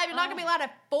 11:45. You're not gonna be allowed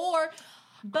at 4.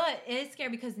 But it is scary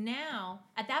because now,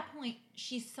 at that point,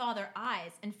 she saw their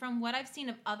eyes. And from what I've seen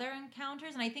of other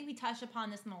encounters, and I think we touched upon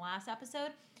this in the last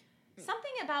episode,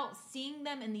 something about seeing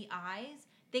them in the eyes,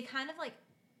 they kind of like,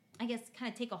 I guess,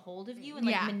 kind of take a hold of you and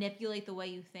like Yeah. manipulate the way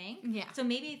you think. Yeah. So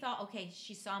maybe they thought, okay,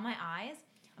 she saw my eyes.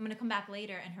 I'm going to come back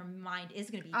later and her mind is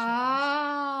going to be changed.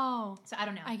 Oh. So I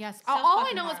don't know. I guess. So All I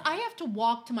fucking know is I horrible. have to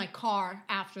walk to my car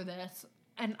after this.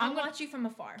 And I'll I'm going to... watch you from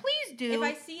afar. Please do. If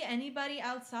I see anybody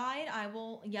outside, I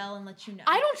will yell and let you know.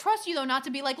 I don't trust you, though, not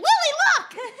to be like, Lily,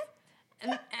 look!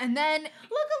 and then... Look,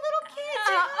 a little kid.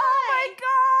 Say oh hi. my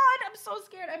god, I'm so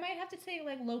scared. I might have to take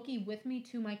like Loki with me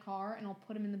to my car, and I'll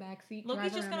put him in the back seat.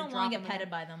 Loki's drive just around gonna and want to drop get him petted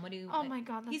again. by them. What do you? Oh my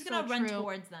god, that's He's gonna so run true.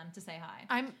 towards them to say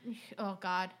hi. Oh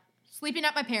god, sleeping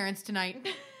at my parents tonight.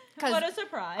 What a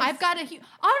surprise! I've got a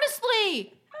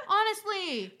honestly.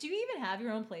 Do you even have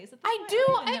your own place? At this I point? do.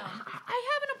 don't I even know.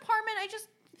 have an apartment. I just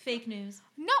Fake news.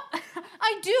 no.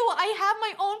 I do. I have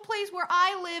my own place where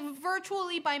I live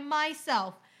virtually by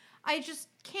myself. I just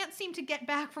can't seem to get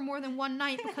back for more than one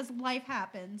night because life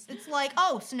happens. It's like,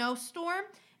 oh, snowstorm,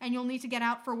 and you'll need to get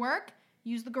out for work.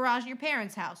 Use the garage of your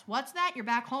parents' house. What's that? You're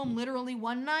back home literally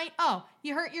one night. Oh,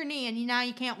 you hurt your knee and now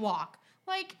you can't walk.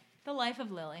 Like, The life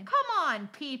of Lily. come on,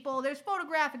 people. There's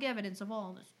photographic evidence of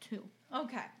all this too.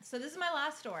 Okay, so this is my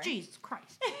last story. Jesus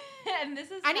Christ. And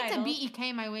this is I need titled- to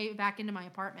BEK my way back into my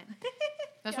apartment.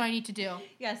 That's what I need to do.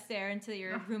 Yeah, stare into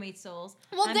your roommate's souls.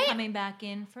 Well, I'm they- coming back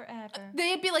in forever.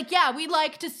 They'd be like, yeah, we'd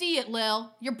like to see it,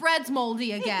 Lil. Your bread's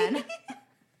moldy again.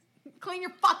 Clean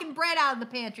your fucking bread out of the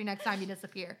pantry next time you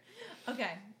disappear.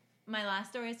 Okay, my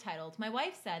last story is titled, My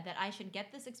Wife Said That I Should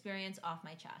Get This Experience Off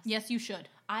My Chest. Yes, you should.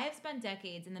 I have spent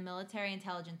decades in the military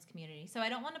intelligence community, so I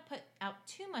don't want to put out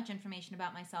too much information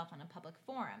about myself on a public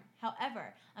forum.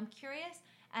 However, I'm curious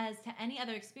as to any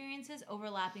other experiences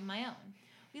overlapping my own.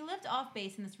 We lived off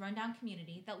base in this rundown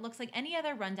community that looks like any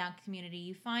other rundown community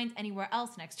you find anywhere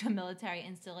else next to a military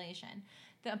installation.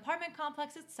 The apartment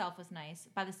complex itself was nice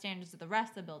by the standards of the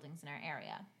rest of the buildings in our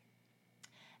area.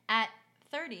 At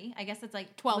 30, I guess it's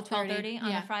like 12:30 on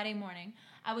yeah. a Friday morning,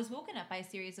 I was woken up by a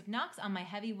series of knocks on my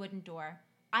heavy wooden door.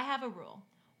 I have a rule.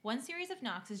 One series of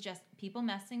knocks is just people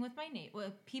messing with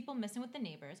people messing with the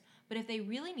neighbors, but if they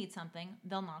really need something,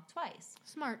 they'll knock twice.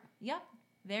 Smart. Yep,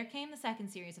 there came the second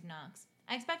series of knocks.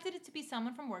 I expected it to be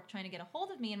someone from work trying to get a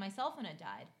hold of me and my cell phone had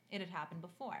died. It had happened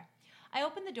before. I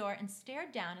opened the door and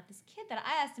stared down at this kid that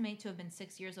I estimate to have been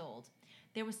 6 years old.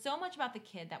 There was so much about the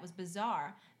kid that was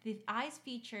bizarre. The eyes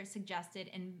feature suggested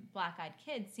in black-eyed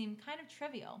kids seemed kind of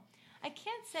trivial. I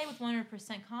can't say with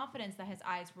 100% confidence that his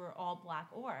eyes were all black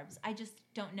orbs. I just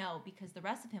don't know because the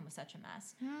rest of him was such a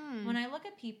mess. When I look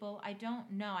at people, I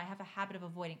don't know. I have a habit of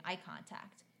avoiding eye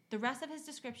contact. The rest of his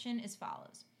description is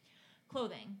follows.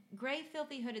 Clothing. Gray,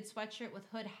 filthy hooded sweatshirt with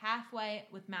hood halfway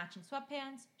with matching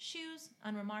sweatpants. Shoes.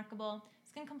 Unremarkable.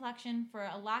 Skin complexion. For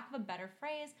a lack of a better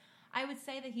phrase, I would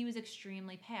say that he was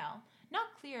extremely pale. Not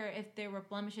clear if there were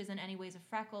blemishes in any ways of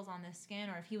freckles on this skin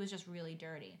or if he was just really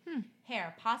dirty.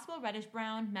 Hair. Possible reddish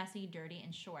brown, messy, dirty,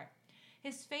 and short.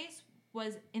 His face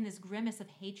was in this grimace of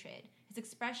hatred. His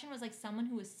expression was like someone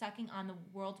who was sucking on the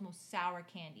world's most sour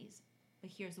candies.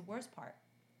 But here's the worst part.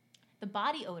 The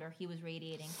body odor he was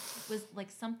radiating was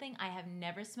like something I have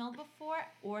never smelled before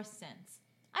or since.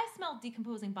 I've smelled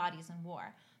decomposing bodies in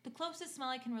war, The closest smell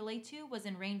I can relate to was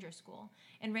in ranger school.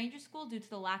 In ranger school, due to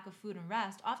the lack of food and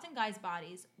rest, often guys'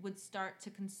 bodies would start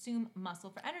to consume muscle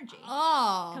for energy.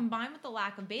 Oh. Combined with the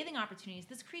lack of bathing opportunities,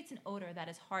 this creates an odor that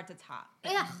is hard to top.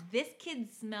 But Ugh. this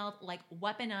kid smelled like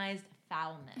weaponized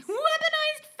foulness.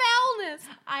 Weaponized foulness.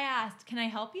 I asked, "Can I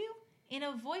help you?" In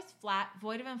a voice flat,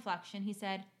 void of inflection, he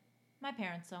said, "My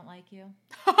parents don't like you."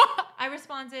 I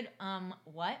responded,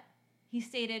 what? He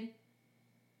stated,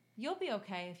 "You'll be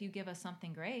okay if you give us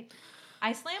something great."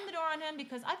 I slammed the door on him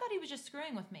because I thought he was just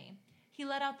screwing with me. He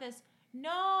let out this,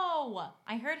 "No."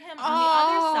 I heard him on the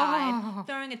other side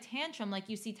throwing a tantrum like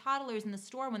you see toddlers in the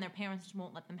store when their parents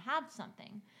won't let them have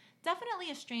something. Definitely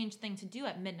a strange thing to do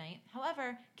at midnight.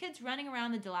 However, kids running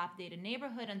around the dilapidated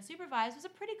neighborhood unsupervised was a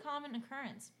pretty common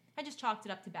occurrence. I just chalked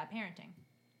it up to bad parenting.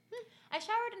 I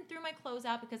showered and threw my clothes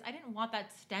out because I didn't want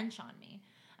that stench on me.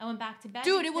 I went back to bed.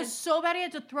 Dude, it was so bad he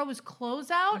had to throw his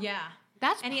clothes out. Yeah.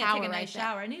 That's And he power had to take a right nice there.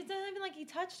 shower. And it doesn't even like he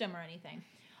touched him or anything.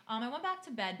 I went back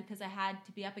to bed because I had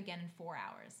to be up again in 4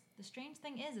 hours. The strange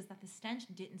thing is that the stench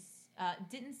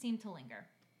didn't seem to linger.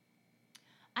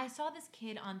 I saw this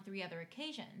kid on 3 other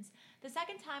occasions. The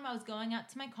second time I was going out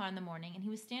to my car in the morning and he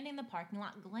was standing in the parking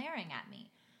lot glaring at me.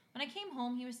 When I came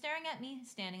home, he was staring at me,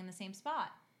 standing in the same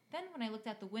spot. Then when I looked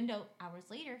out the window hours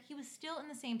later, he was still in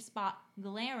the same spot,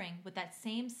 glaring with that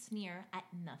same sneer at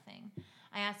nothing.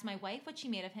 I asked my wife what she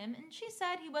made of him, and she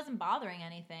said he wasn't bothering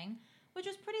anything, which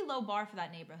was pretty low bar for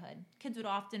that neighborhood. Kids would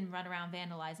often run around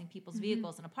vandalizing people's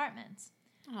vehicles and apartments.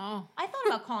 Oh. I thought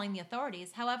about calling the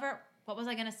authorities. However, what was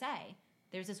I going to say?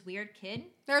 There's this weird kid.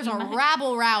 There's He a might-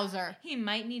 rabble rouser. He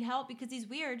might need help because he's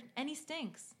weird and he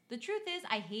stinks. The truth is,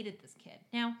 I hated this kid.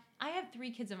 Now, I have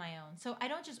 3 kids of my own, so I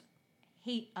don't just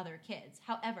hate other kids.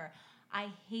 However, I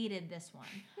hated this one.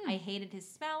 I hated his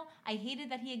smell. I hated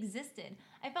that he existed.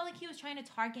 I felt like he was trying to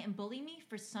target and bully me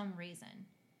for some reason.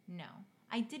 No,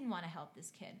 I didn't want to help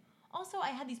this kid. Also, I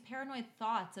had these paranoid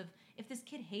thoughts of if this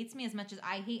kid hates me as much as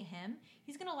I hate him,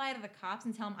 he's going to lie to the cops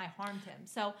and tell him I harmed him.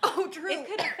 So it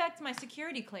could affect my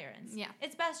security clearance. Yeah.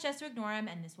 It's best just to ignore him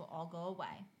and this will all go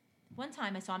away. One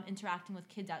time I saw him interacting with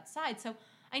kids outside, so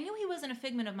I knew he wasn't a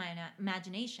figment of my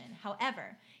imagination.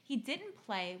 However, he didn't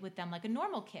play with them like a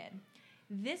normal kid.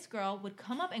 This girl would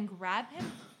come up and grab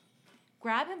him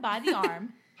by the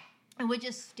arm, and would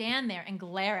just stand there and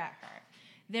glare at her.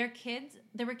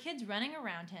 There were kids running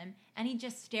around him, and he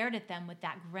just stared at them with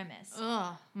that grimace.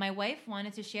 Ugh. My wife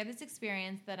wanted to share this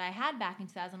experience that I had back in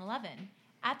 2011.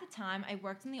 At the time, I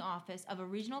worked in the office of a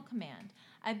regional command.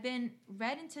 I've been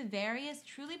read into various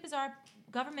truly bizarre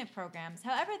government programs.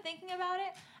 However, thinking about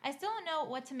it, I still don't know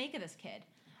what to make of this kid.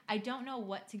 I don't know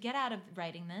what to get out of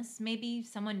writing this. Maybe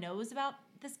someone knows about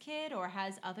this kid or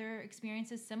has other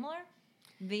experiences similar.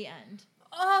 The end.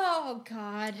 Oh,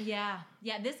 God. Yeah.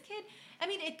 This kid, I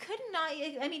mean, it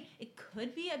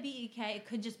could be a BEK. It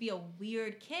could just be a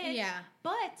weird kid. Yeah.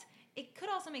 But it could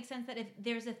also make sense that if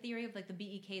there's a theory of like the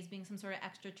BEKs being some sort of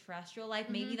extraterrestrial life,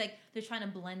 maybe like they're trying to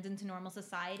blend into normal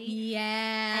society.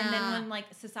 Yeah. And then when like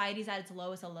society's at its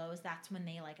lowest of lows, that's when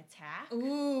they like attack.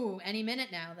 Ooh, any minute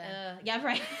now then. Yeah,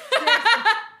 right.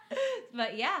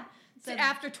 But yeah. So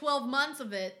after 12 months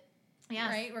of it, yeah,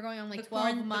 right? We're going on like The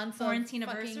 12 months the quarantine of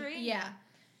fucking, anniversary. Yeah.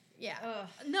 Yeah. Ugh.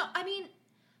 No, I mean,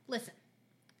 listen.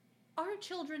 Are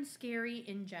children scary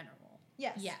in general?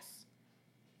 Yes. Yes.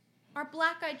 Are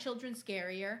black-eyed children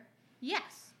scarier?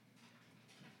 Yes.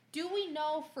 Do we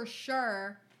know for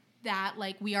sure that,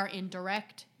 like, we are in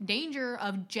direct danger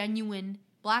of genuine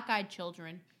black-eyed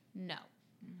children? No.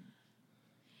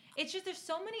 It's just there's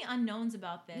so many unknowns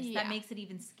about this Yeah. that makes it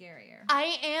even scarier.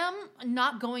 I am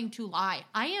not going to lie.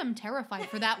 I am terrified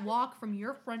for that walk from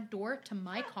your front door to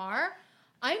my car.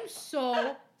 I'm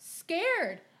so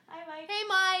scared. Hi, Mike. Hey,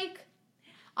 Mike.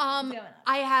 What's going on?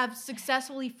 I have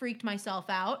successfully freaked myself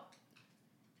out.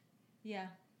 Yeah.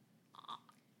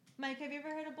 Mike, have you ever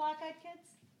heard of black-eyed kids?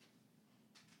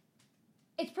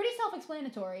 It's pretty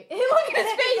self-explanatory. Look at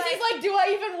his face. He's like, do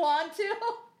I even want to?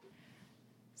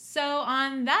 So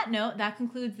on that note, that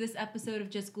concludes this episode of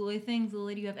Just Ghouly Things.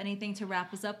 Lily, do you have anything to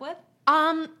wrap us up with?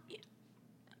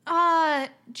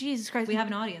 Jesus Christ. We have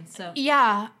an audience, so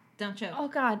Yeah. don't choke. Oh,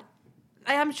 God.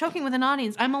 I'm choking with an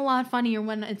audience. I'm a lot funnier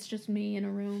when it's just me in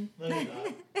a room. No, you're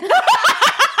not.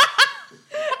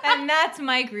 And that's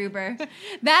Mike Gruber.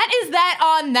 That is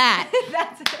that on that.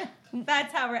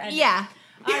 That's how we're ending. Yeah.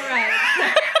 All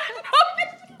right.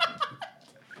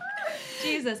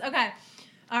 Jesus. Okay.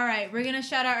 All right. We're going to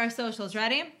shout out our socials.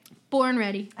 Ready? Born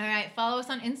ready. All right, follow us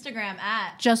on Instagram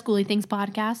at Just Ghouly Things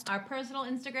Podcast. our personal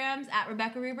Instagrams at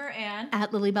Rebecca Ruber and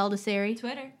At Lily Baldessari.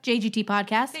 Twitter, JGT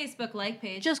Podcast. Facebook like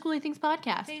page, Just Ghouly Things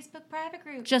Podcast. Facebook private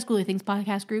group. Just Ghouly Things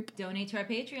Podcast group. Donate to our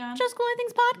Patreon. Just Ghouly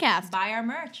Things Podcast. Buy our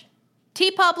merch.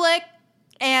 TeePublic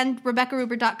and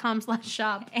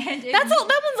RebeccaRuber.com/shop. And if That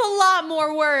one's a lot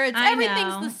more words. I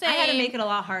Everything's know. the same. I had to make it a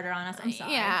lot harder on us. I'm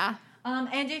sorry. Yeah.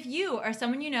 And if you or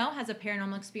someone you know has a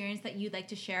paranormal experience that you'd like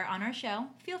to share on our show,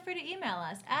 feel free to email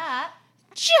us at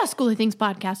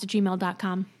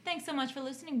JustGhoulyThingsPodcast@gmail.com. Thanks so much for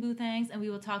listening, Boo Thangs, and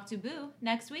we will talk to Boo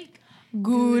next week.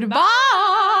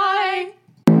 Goodbye.